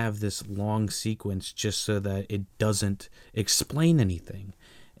going to have this long sequence just so that it doesn't explain anything.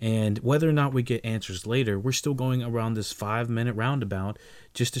 And whether or not we get answers later, we're still going around this 5-minute roundabout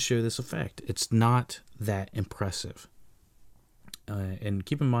just to show this effect. It's not that impressive. And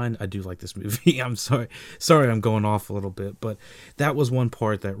keep in mind, I do like this movie. I'm sorry I'm going off a little bit, but that was one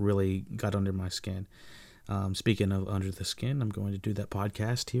part that really got under my skin. Speaking of under the skin, I'm going to do that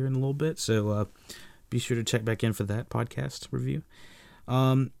podcast here in a little bit, so be sure to check back in for that podcast review.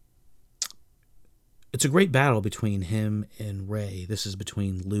 It's a great battle between him and Rey. This is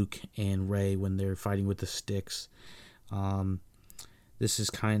between Luke and Rey when they're fighting with the sticks. This is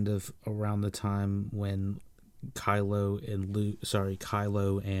kind of around the time when Kylo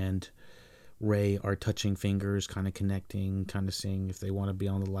and Rey are touching fingers, kind of connecting, kind of seeing if they want to be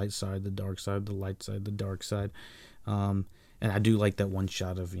on the light side, the dark side, the light side, the dark side. And I do like that one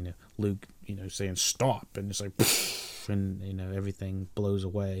shot of, Luke, saying stop, and it's like, and, everything blows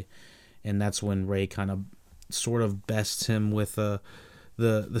away. And that's when Rey kind of sort of bests him with the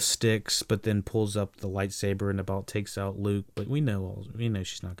sticks, but then pulls up the lightsaber and about takes out Luke. But we know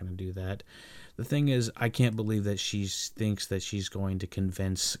she's not going to do that. The thing is, I can't believe that she thinks that she's going to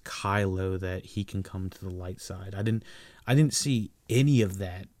convince Kylo that he can come to the light side. I didn't see any of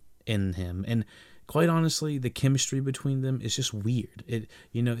that in him, and quite honestly, the chemistry between them is just weird.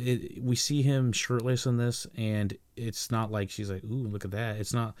 We see him shirtless in this, and it's not like she's like, "Ooh, look at that."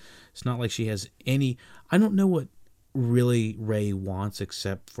 It's not like she has any. I don't know what really Rey wants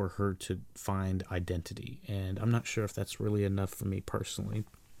except for her to find identity, and I'm not sure if that's really enough for me personally.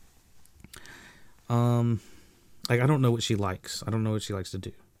 I don't know what she likes. I don't know what she likes to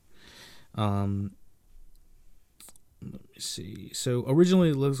do. Let me see. So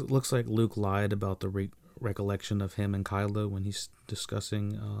originally it looks like Luke lied about the recollection of him and Kylo when he's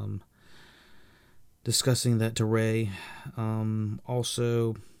discussing that to Rey.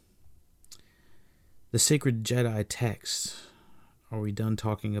 Also, the sacred Jedi text. Are we done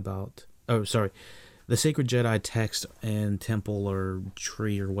talking about... Oh, sorry. The sacred Jedi text and temple or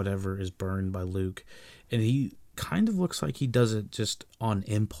tree or whatever is burned by Luke. And he kind of looks like he does it just on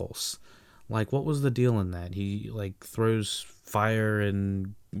impulse. Like, what was the deal in that? He, throws fire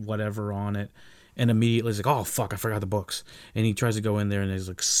and whatever on it. And immediately is like, oh, fuck, I forgot the books. And he tries to go in there and it's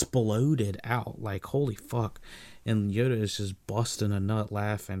exploded out. Like, holy fuck. And Yoda is just busting a nut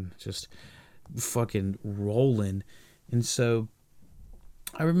laughing. Just fucking rolling. And so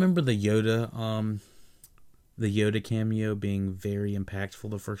I remember the Yoda cameo being very impactful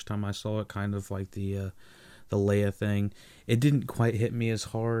the first time I saw it, kind of like the Leia thing. It didn't quite hit me as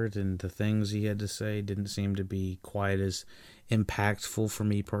hard, and the things he had to say didn't seem to be quite as impactful for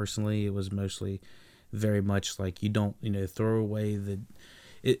me personally. It was mostly very much like, you don't, throw away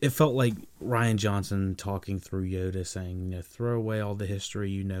it felt like Rian Johnson talking through Yoda saying, throw away all the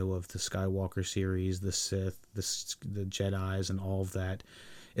history of the Skywalker series, the Sith, the Jedis, and all of that.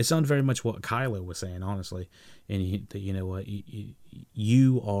 It sounds very much what Kylo was saying, honestly. And you know what,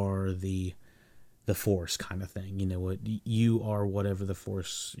 you are the Force kind of thing. You know what, you are whatever the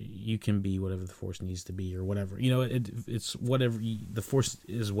Force, you can be whatever the Force needs to be, or whatever. It's whatever the Force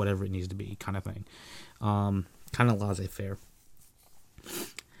is, whatever it needs to be, kind of thing. Kind of laissez-faire.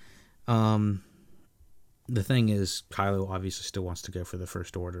 The thing is, Kylo obviously still wants to go for the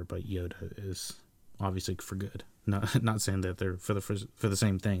First Order, but Yoda is obviously for good. Not saying that they're for the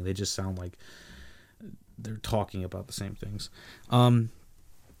same thing. They just sound like they're talking about the same things.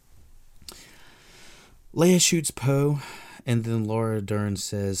 Leia shoots Poe, and then Laura Dern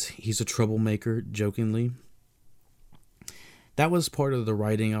says he's a troublemaker, jokingly. That was part of the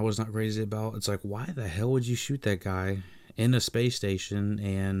writing I was not crazy about. It's like, why the hell would you shoot that guy in a space station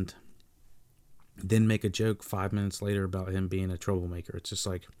and then make a joke 5 minutes later about him being a troublemaker? It's just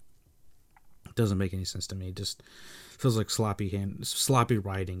like, it doesn't make any sense to me. It just feels like sloppy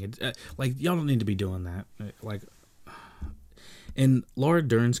writing. Y'all don't need to be doing that. And Laura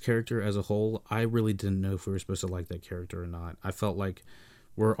Dern's character as a whole, I really didn't know if we were supposed to like that character or not. I felt like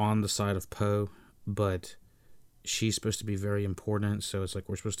we're on the side of Poe, but she's supposed to be very important, so it's like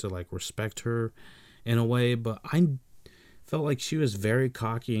we're supposed to respect her in a way. But I felt like she was very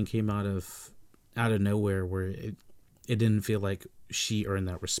cocky and came out of nowhere, where it didn't feel like she earned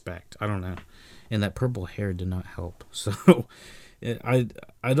that respect. I don't know. And that purple hair did not help. So I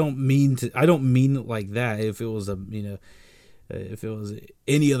don't mean it like that. If it was if it was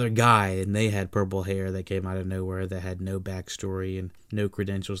any other guy and they had purple hair that came out of nowhere, that had no backstory and no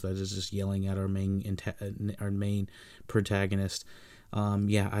credentials, that is just yelling at our main protagonist,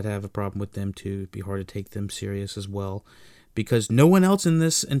 Yeah, I'd have a problem with them too. It'd be hard to take them serious as well, because no one else in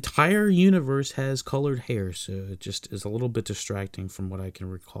this entire universe has colored hair, so it just is a little bit distracting from what I can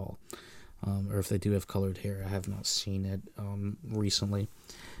recall. Or if they do have colored hair, I have not seen it recently.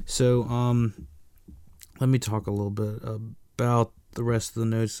 So let me talk a little bit about the rest of the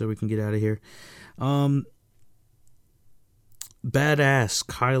notes so we can get out of here. Badass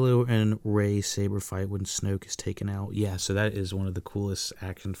Kylo and Rey saber fight when Snoke is taken out. Yeah, so that is one of the coolest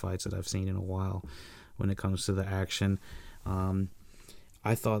action fights that I've seen in a while when it comes to the action.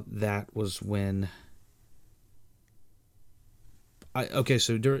 I thought that was when...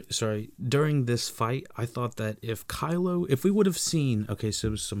 during this fight, I thought that if we would have seen,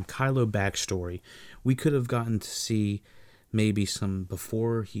 some Kylo backstory, we could have gotten to see maybe some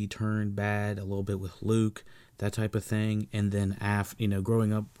before he turned bad, a little bit with Luke, that type of thing, and then after,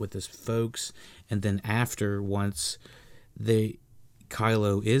 growing up with his folks, and then after, once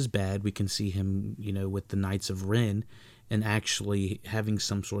Kylo is bad, we can see him, with the Knights of Ren, and actually having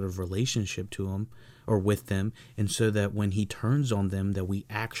some sort of relationship to him, or with them, and so that when he turns on them, that we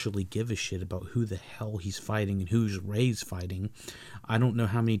actually give a shit about who the hell he's fighting and who's Rey's fighting. I don't know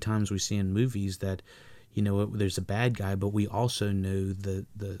how many times we see in movies that, there's a bad guy, but we also know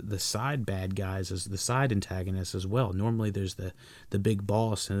the side bad guys as the side antagonists as well. Normally there's the big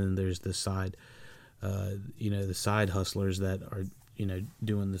boss, and then there's the side, the side hustlers that are,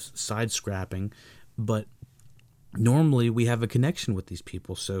 doing the side scrapping, but normally we have a connection with these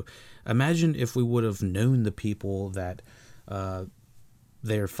people. So imagine if we would have known the people that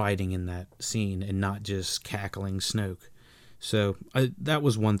they're fighting in that scene and not just cackling Snoke. So that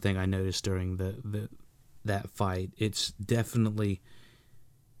was one thing I noticed during that fight. It's definitely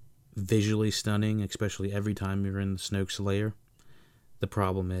visually stunning, especially every time you're in the Snoke's lair. The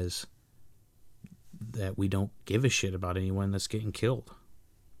problem is that we don't give a shit about anyone that's getting killed.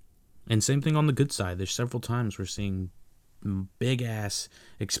 And same thing on the good side. There's several times we're seeing big ass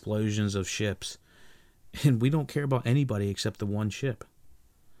explosions of ships, and we don't care about anybody except the one ship.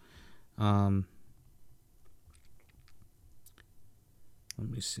 Let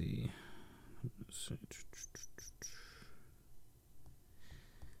me see.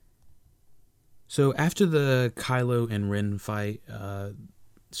 So after the Kylo and Ren fight,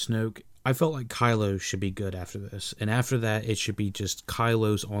 Snoke, I felt like Kylo should be good after this. And after that, it should be just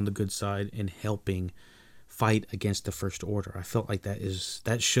Kylo's on the good side and helping fight against the First Order. I felt like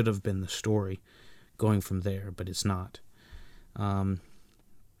that should have been the story going from there, but it's not. And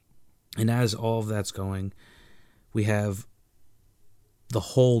as all of that's going, we have the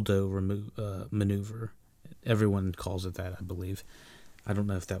Holdo maneuver. Everyone calls it that, I believe. I don't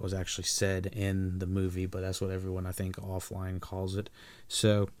know if that was actually said in the movie, but that's what everyone, I think, offline calls it.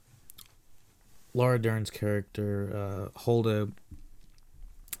 So Laura Dern's character, Holdo,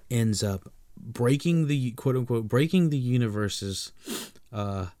 ends up breaking the quote-unquote breaking the universes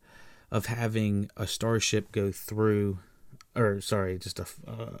of having a starship go through, just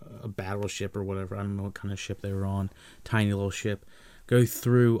a battleship or whatever. I don't know what kind of ship they were on. Tiny little ship. Go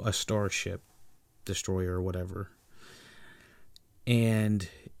through a starship destroyer or whatever. And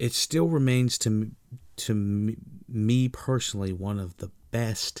it still remains to me personally one of the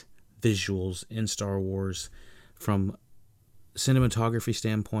best visuals in Star Wars from cinematography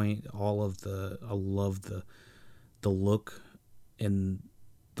standpoint. I love the look and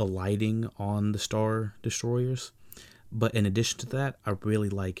the lighting on the Star Destroyers. But in addition to that, I really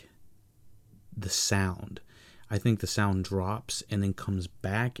like the sound. I think the sound drops and then comes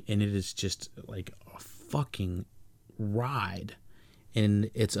back, and it is just like a fucking ride.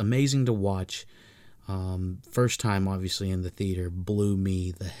 And it's amazing to watch. First time, obviously, in the theater blew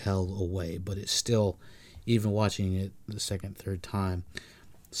me the hell away. But it's still, even watching it the second, third time,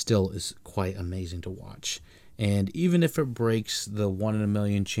 still is quite amazing to watch. And even if it breaks the 1 in a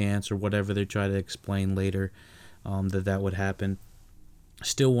million chance or whatever they try to explain later, that would happen,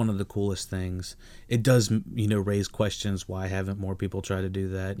 still one of the coolest things. It does, raise questions. Why haven't more people tried to do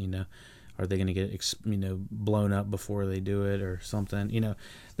that? Are they going to get, blown up before they do it or something?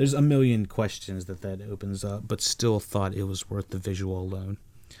 There's a million questions that opens up, but still thought it was worth the visual alone.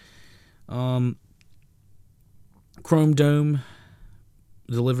 Chrome Dome,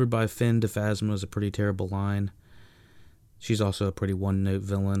 delivered by Finn to Phasma, is a pretty terrible line. She's also a pretty one-note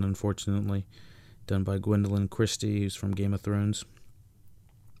villain, unfortunately. Done by Gwendolyn Christie, who's from Game of Thrones.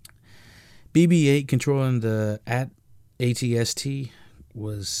 BB-8 controlling the AT-ST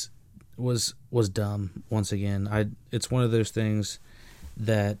was dumb once again. It's one of those things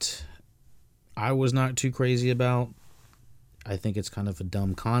that I was not too crazy about. I think it's kind of a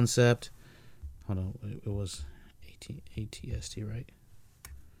dumb concept. Hold on, it was AT-ST, right?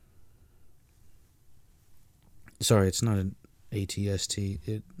 Sorry, it's not an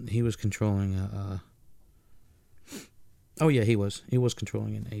ATST. He was controlling a. Oh yeah, he was. He was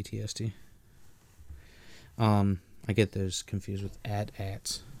controlling an ATST. I get those confused with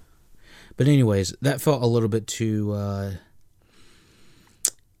AT-ATs. But anyways, that felt a little bit too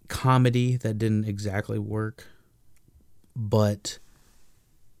comedy. That didn't exactly work. But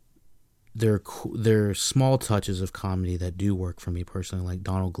there are small touches of comedy that do work for me personally, like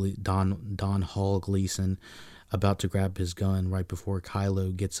Don Hall Gleason about to grab his gun right before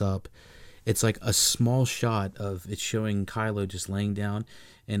Kylo gets up. It's like a small shot of it showing Kylo just laying down,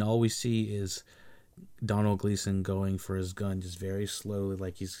 and all we see is Donald Gleason going for his gun just very slowly,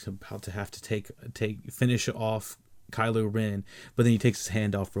 like he's about to have to finish off Kylo Ren, but then he takes his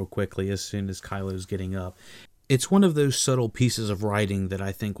hand off real quickly as soon as Kylo's getting up. It's one of those subtle pieces of writing that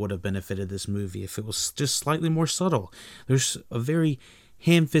I think would have benefited this movie if it was just slightly more subtle. There's a very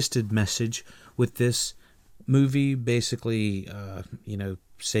ham-fisted message with this movie, basically,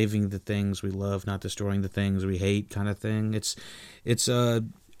 saving the things we love, not destroying the things we hate, kind of thing. It's a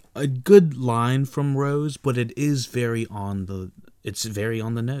good line from Rose, but it is very on the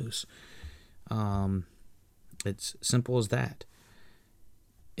nose. It's simple as that.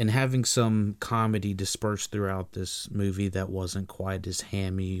 And having some comedy dispersed throughout this movie that wasn't quite as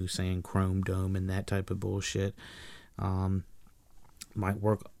hammy, saying Chrome Dome and that type of bullshit, might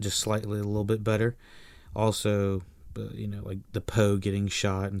work just slightly a little bit better. Also, like the Poe getting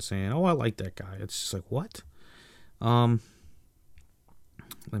shot and saying, "Oh, I like that guy." It's just like, what? Let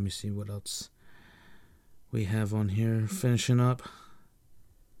me see what else we have on here. Finishing up.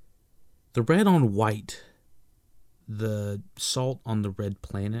 The red on white, the salt on the red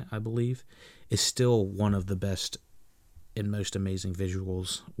planet, I believe, is still one of the best and most amazing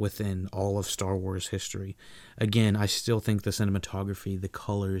visuals within all of Star Wars history. Again, I still think the cinematography, the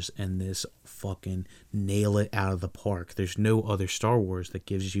colors, and this fucking nail it out of the park. There's no other Star Wars that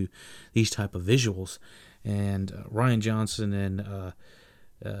gives you these type of visuals. And Rian Johnson and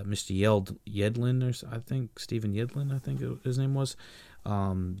Mr. Yedlin, or I think Stephen Yedlin, I think his name was,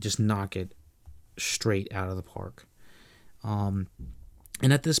 just knock it straight out of the park. And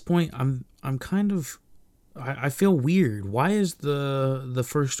at this point, I'm kind of, I feel weird. Why is the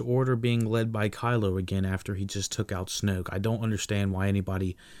First Order being led by Kylo again after he just took out Snoke? I don't understand why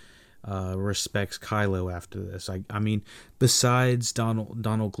anybody respects Kylo after this. I mean, besides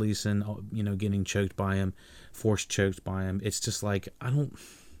Donald Gleason, getting choked by him, force choked by him, it's just like I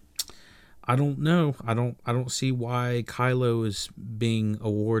don't know. I don't see why Kylo is being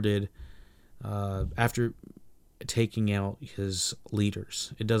awarded after taking out his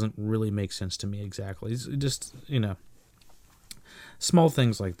leaders. It doesn't really make sense to me exactly. It's just, small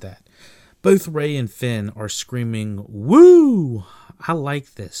things like that. Both Rey and Finn are screaming, "Woo! I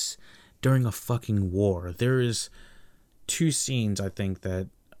like this," during a fucking war. There is two scenes, I think, that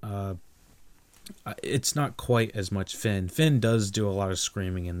it's not quite as much Finn. Finn does do a lot of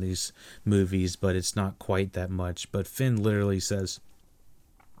screaming in these movies, but it's not quite that much. But Finn literally says,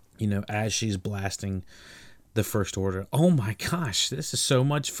 as she's blasting the First Order, "Oh my gosh, this is so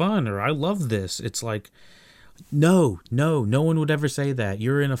much fun," or "I love this." It's like, no one would ever say that.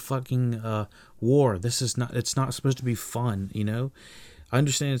 You're in a fucking war. It's not supposed to be fun, I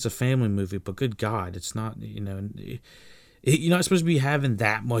understand it's a family movie, but good God, it's not, you're not supposed to be having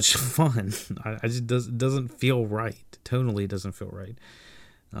that much fun. I just doesn't feel right. Tonally, it doesn't feel right.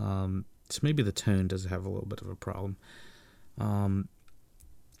 So maybe the tone does have a little bit of a problem.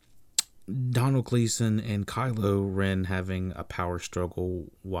 Donald Gleason and Kylo Ren having a power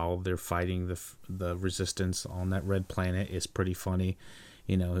struggle while they're fighting the resistance on that red planet is pretty funny.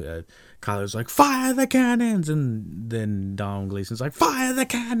 Kylo's like, "Fire the cannons," and then Donald Gleason's like, "Fire the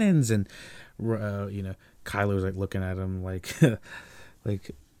cannons," and Kylo's like looking at him like,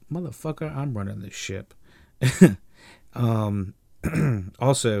 like, "Motherfucker, I'm running this ship."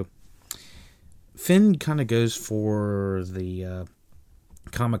 Also, Finn kind of goes for the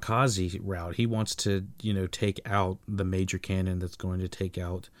kamikaze route. He wants to, take out the major cannon that's going to take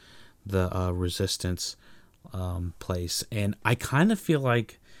out the resistance place. And I kind of feel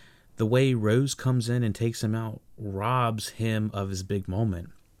like the way Rose comes in and takes him out robs him of his big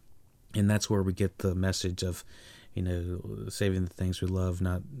moment. And that's where we get the message of, saving the things we love,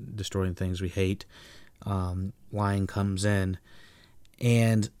 not destroying things we hate. Line comes in.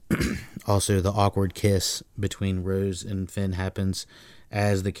 And also the awkward kiss between Rose and Finn happens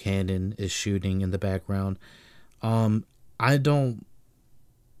as the cannon is shooting in the background. I don't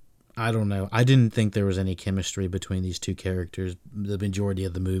know. I didn't think there was any chemistry between these two characters the majority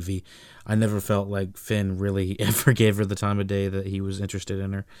of the movie. I never felt like Finn really ever gave her the time of day that he was interested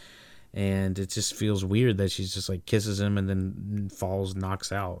in her. And it just feels weird that she's just like kisses him and then falls,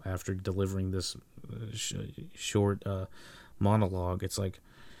 knocks out after delivering this short monologue. It's like,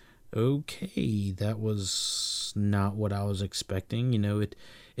 okay, that was not what I was expecting.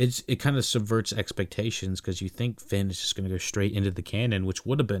 It kind of subverts expectations because you think Finn is just going to go straight into the canon, which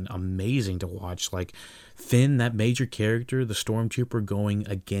would have been amazing to watch. Like Finn, that major character, the stormtrooper, going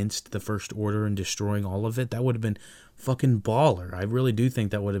against the First Order and destroying all of it. That would have been fucking baller. I really do think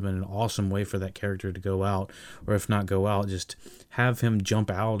that would have been an awesome way for that character to go out, or if not go out, just have him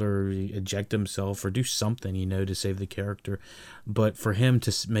jump out or eject himself or do something, to save the character. But for him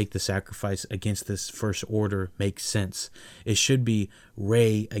to make the sacrifice against this First Order makes sense. It should be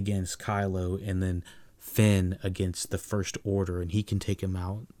Rey against Kylo and then Finn against the First Order, and he can take him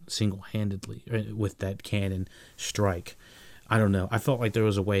out single-handedly with that cannon strike. I don't know. I felt like there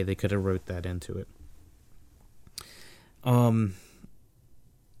was a way they could have wrote that into it.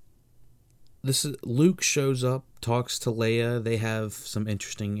 Luke shows up, talks to Leia. They have some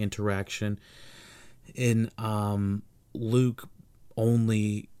interesting interaction. And Luke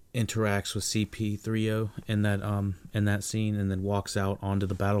only interacts with CP3O in that scene, and then walks out onto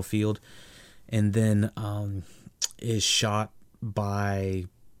the battlefield, and then is shot by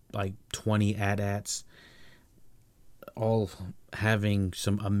like 20 AT-ATs, all having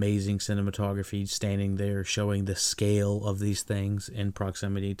some amazing cinematography, standing there showing the scale of these things in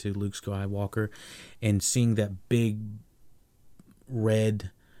proximity to Luke Skywalker, and seeing that big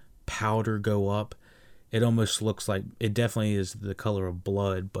red powder go up. It almost looks like, it definitely is the color of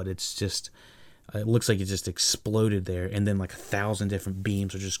blood, but it's just, it looks like it just exploded there, and then like 1,000 different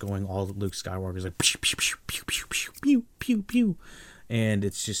beams are just going all at Luke Skywalker's, like pew pew pew pew pew pew pew pew pew, and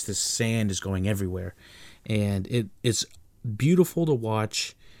it's just, this sand is going everywhere, and it's beautiful to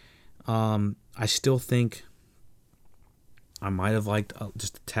watch. I still think I might have liked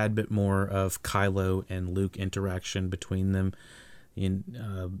just a tad bit more of Kylo and Luke interaction between them.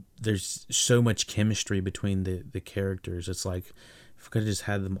 There's so much chemistry between the characters. It's like, if I could have just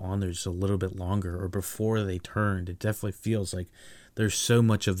had them on there just a little bit longer, or before they turned, it definitely feels like there's so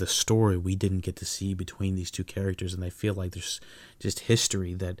much of the story we didn't get to see between these two characters, and they feel like there's just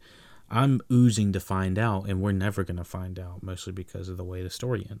history that I'm oozing to find out, and we're never going to find out, mostly because of the way the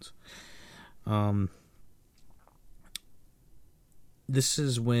story ends. This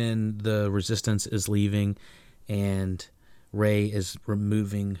is when the Resistance is leaving, and Rey is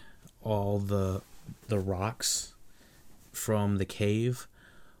removing all the rocks from the cave,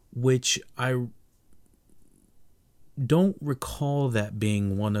 which I don't recall that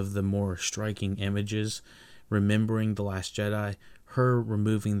being one of the more striking images. Remembering The Last Jedi, her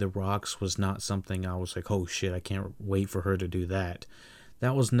removing the rocks was not something I was like, oh shit, I can't wait for her to do that.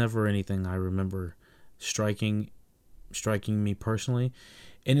 That was never anything I remember striking me personally.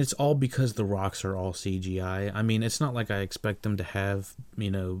 And it's all because the rocks are all CGI. I mean, it's not like I expect them to have,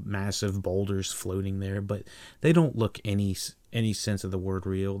 massive boulders floating there, but they don't look any sense of the word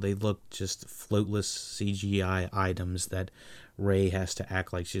real. They look just floatless CGI items that Rey has to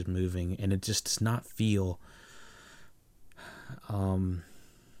act like she's moving, and it just does not feel,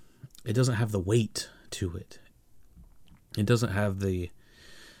 it doesn't have the weight to it. It doesn't have the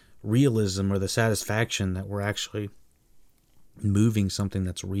realism or the satisfaction that we're actually moving something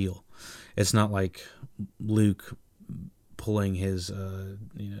that's real. It's not like Luke pulling his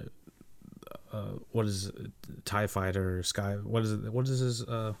what is it, TIE fighter or sky, what is his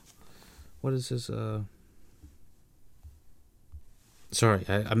sorry,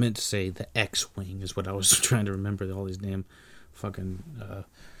 I meant to say the X-Wing is what I was trying to remember, all these damn fucking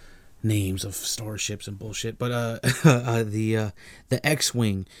names of starships and bullshit. But the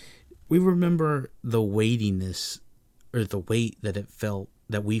X-Wing, we remember the weightiness, or the weight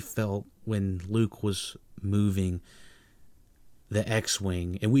that we felt when Luke was moving the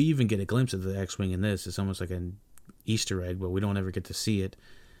X-Wing, and we even get a glimpse of the X-Wing in this. It's almost like an Easter egg, but we don't ever get to see it.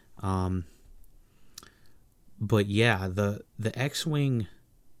 But yeah, the X-Wing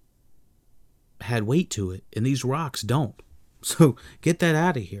had weight to it, and these rocks don't. So get that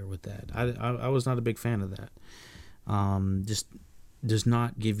out of here with that. I was not a big fan of that. Just does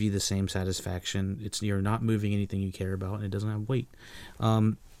not give you the same satisfaction. You're not moving anything you care about, and it doesn't have weight.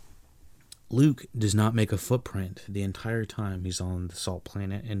 Luke does not make a footprint the entire time he's on the Salt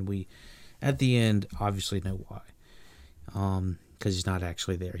Planet, and we, at the end, obviously know why. Because he's not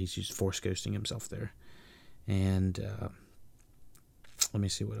actually there. He's just force ghosting himself there. And let me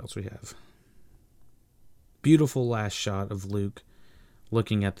see what else we have. Beautiful last shot of Luke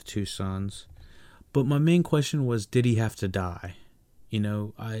looking at the two suns. But my main question was, did he have to die?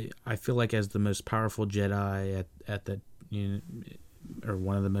 I feel like as the most powerful Jedi at that, or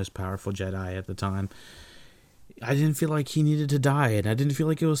one of the most powerful Jedi at the time, I didn't feel like he needed to die, and I didn't feel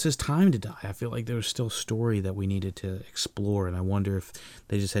like it was his time to die. I feel like there was still story that we needed to explore, and I wonder if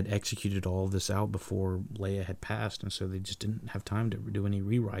they just had executed all of this out before Leia had passed, and so they just didn't have time to do any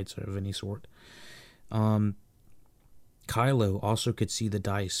rewrites of any sort. Kylo also could see the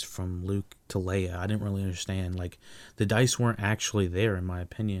dice from Luke to Leia. I didn't really understand. Like, the dice weren't actually there, in my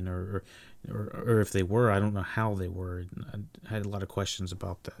opinion, or if they were, I don't know how they were. I had a lot of questions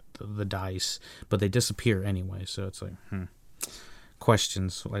about the dice, but they disappear anyway. So it's like,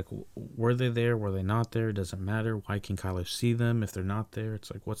 questions like, were they there? Were they not there? Doesn't matter. Why can Kylo see them if they're not there?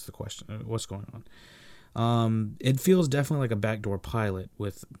 It's like, what's the question? What's going on? It feels definitely like a backdoor pilot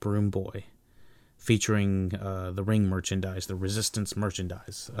with Broom Boy, featuring the Ring merchandise, the Resistance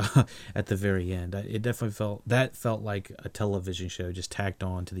merchandise at the very end. It definitely felt like a television show just tacked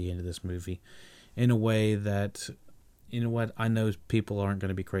on to the end of this movie in a way that, you know what, I know people aren't going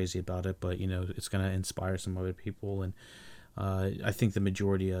to be crazy about it, but, you know, it's going to inspire some other people. And I think the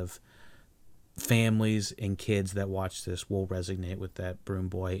majority of families and kids that watch this will resonate with that Broom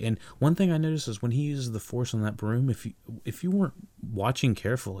Boy. And one thing I noticed is when he uses the Force on that broom, if you weren't watching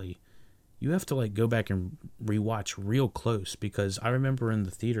carefully, you have to like go back and rewatch real close, because I remember in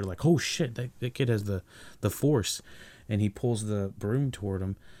the theater like, oh shit, that kid has the Force, and he pulls the broom toward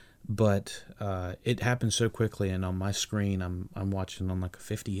him, but it happened so quickly, and on my screen I'm watching on like a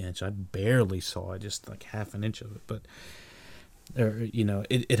 50-inch. I barely saw it, just like half an inch of it, but you know,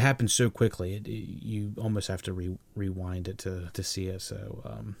 it happened so quickly. You almost have to rewind it to see it.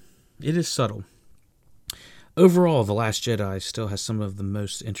 So it is subtle. Overall, The Last Jedi still has some of the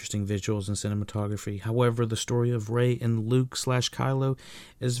most interesting visuals and cinematography. However, the story of Rey and Luke/Kylo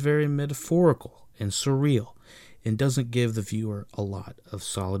is very metaphorical and surreal, and doesn't give the viewer a lot of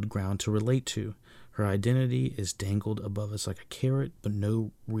solid ground to relate to. Her identity is dangled above us like a carrot, but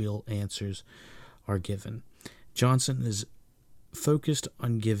no real answers are given. Johnson is focused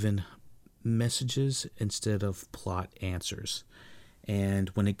on giving messages instead of plot answers. And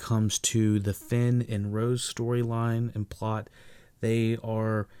when it comes to the Finn and Rose storyline and plot, they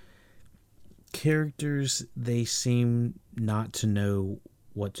are characters they seem not to know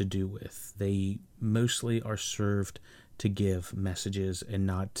what to do with. They mostly are served to give messages and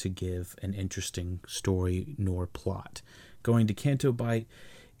not to give an interesting story nor plot. Going to Canto Bight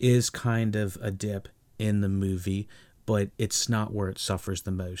is kind of a dip in the movie, but it's not where it suffers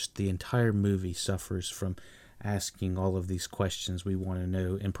the most. The entire movie suffers from asking all of these questions we want to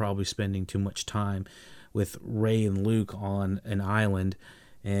know, and probably spending too much time with Rey and Luke on an island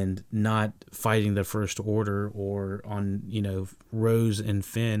and not fighting the First Order, or on, you know, Rose and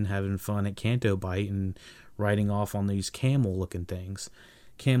Finn having fun at Canto Bight and riding off on these camel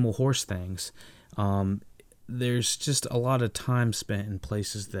horse things. There's just a lot of time spent in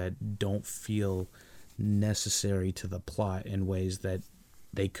places that don't feel necessary to the plot, in ways that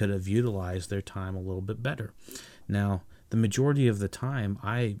they could have utilized their time a little bit better. Now, the majority of the time,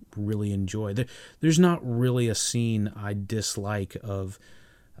 I really enjoy. There's not really a scene I dislike of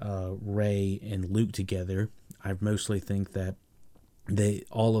Rey and Luke together. I mostly think that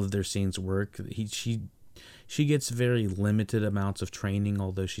all of their scenes work. She gets very limited amounts of training,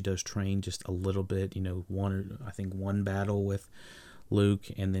 although she does train just a little bit. You know, one battle with Luke,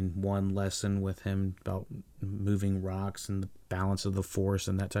 and then one lesson with him about moving rocks and the balance of the Force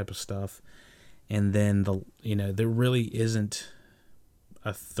and that type of stuff. And then there really isn't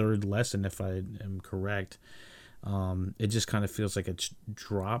a third lesson, if I am correct. It just kind of feels like it's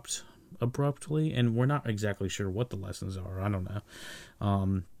dropped abruptly, and we're not exactly sure what the lessons are. I don't know.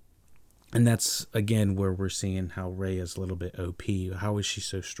 And that's, again, where we're seeing how Rey is a little bit OP. How is she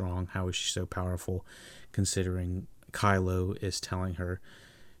so strong? How is she so powerful, considering Kylo is telling her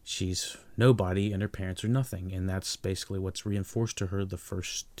she's nobody and her parents are nothing? And that's basically what's reinforced to her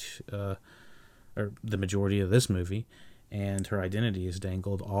or the majority of this movie. And her identity is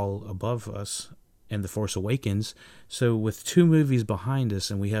dangled all above us in The Force Awakens. So with 2 movies behind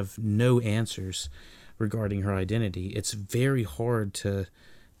us and we have no answers regarding her identity, it's very hard to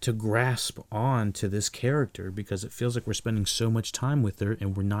grasp on to this character, because it feels like we're spending so much time with her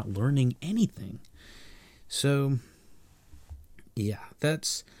and we're not learning anything. So yeah,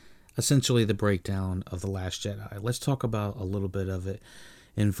 that's essentially the breakdown of The Last Jedi. Let's talk about a little bit of it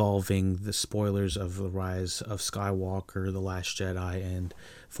involving the spoilers of The Rise of Skywalker, The Last Jedi, and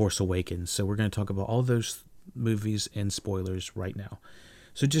Force Awakens. So we're going to talk about all those movies and spoilers right now.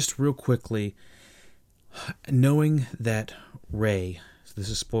 So just real quickly, knowing that Rey, this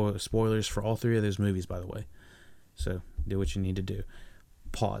is spoilers for all 3 of those movies, by the way, so do what you need to do.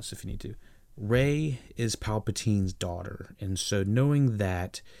 Pause if you need to. Rey is Palpatine's daughter, and so knowing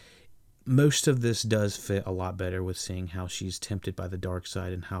that, most of this does fit a lot better with seeing how she's tempted by the dark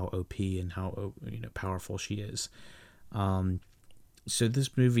side and how OP and how powerful she is. So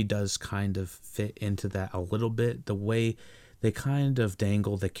this movie does kind of fit into that a little bit. The way they kind of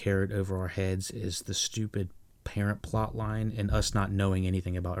dangle the carrot over our heads is the stupid parent plot line and us not knowing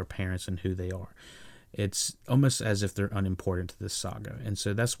anything about our parents and who they are. It's almost as if they're unimportant to this saga. And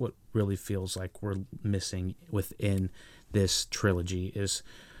so that's what really feels like we're missing within this trilogy is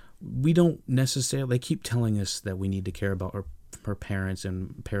we don't necessarily, they keep telling us that we need to care about her parents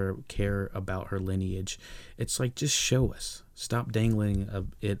and care about her lineage. It's like, just show us. Stop dangling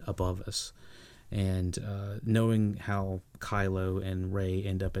it above us. And knowing how Kylo and Rey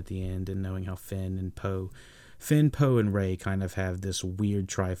end up at the end, and knowing how Finn, Poe, and Rey kind of have this weird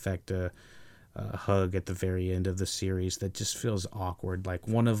trifecta hug at the very end of the series that just feels awkward. Like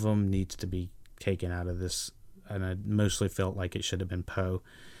one of them needs to be taken out of this, and I mostly felt like it should have been Poe.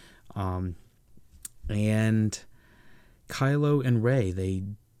 And Kylo and Rey, they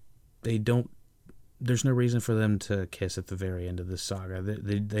don't. There's no reason for them to kiss at the very end of this saga.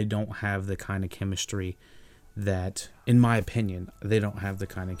 They don't have the kind of chemistry that, in my opinion, they don't have the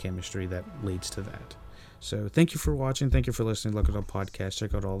kind of chemistry that leads to that. So thank you for watching. Thank you for listening to Look It Up Podcast.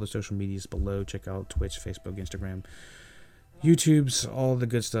 Check out all the social medias below. Check out Twitch, Facebook, Instagram, YouTube's, all the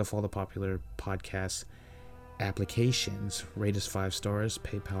good stuff, all the popular podcast applications. Rate us 5 stars.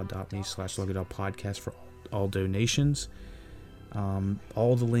 PayPal.me/LookItUpPodcast for all donations.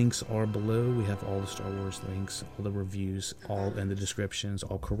 All the links are below. We have all the Star Wars links, all the reviews, all in the descriptions.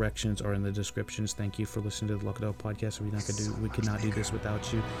 All corrections are in the descriptions. Thank you for listening to the Look It Up Podcast. We could not do this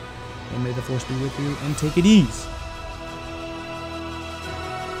without you. And may the Force be with you, and take it easy.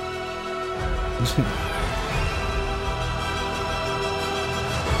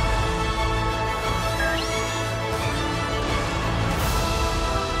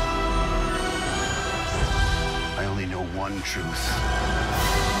 I only know one truth.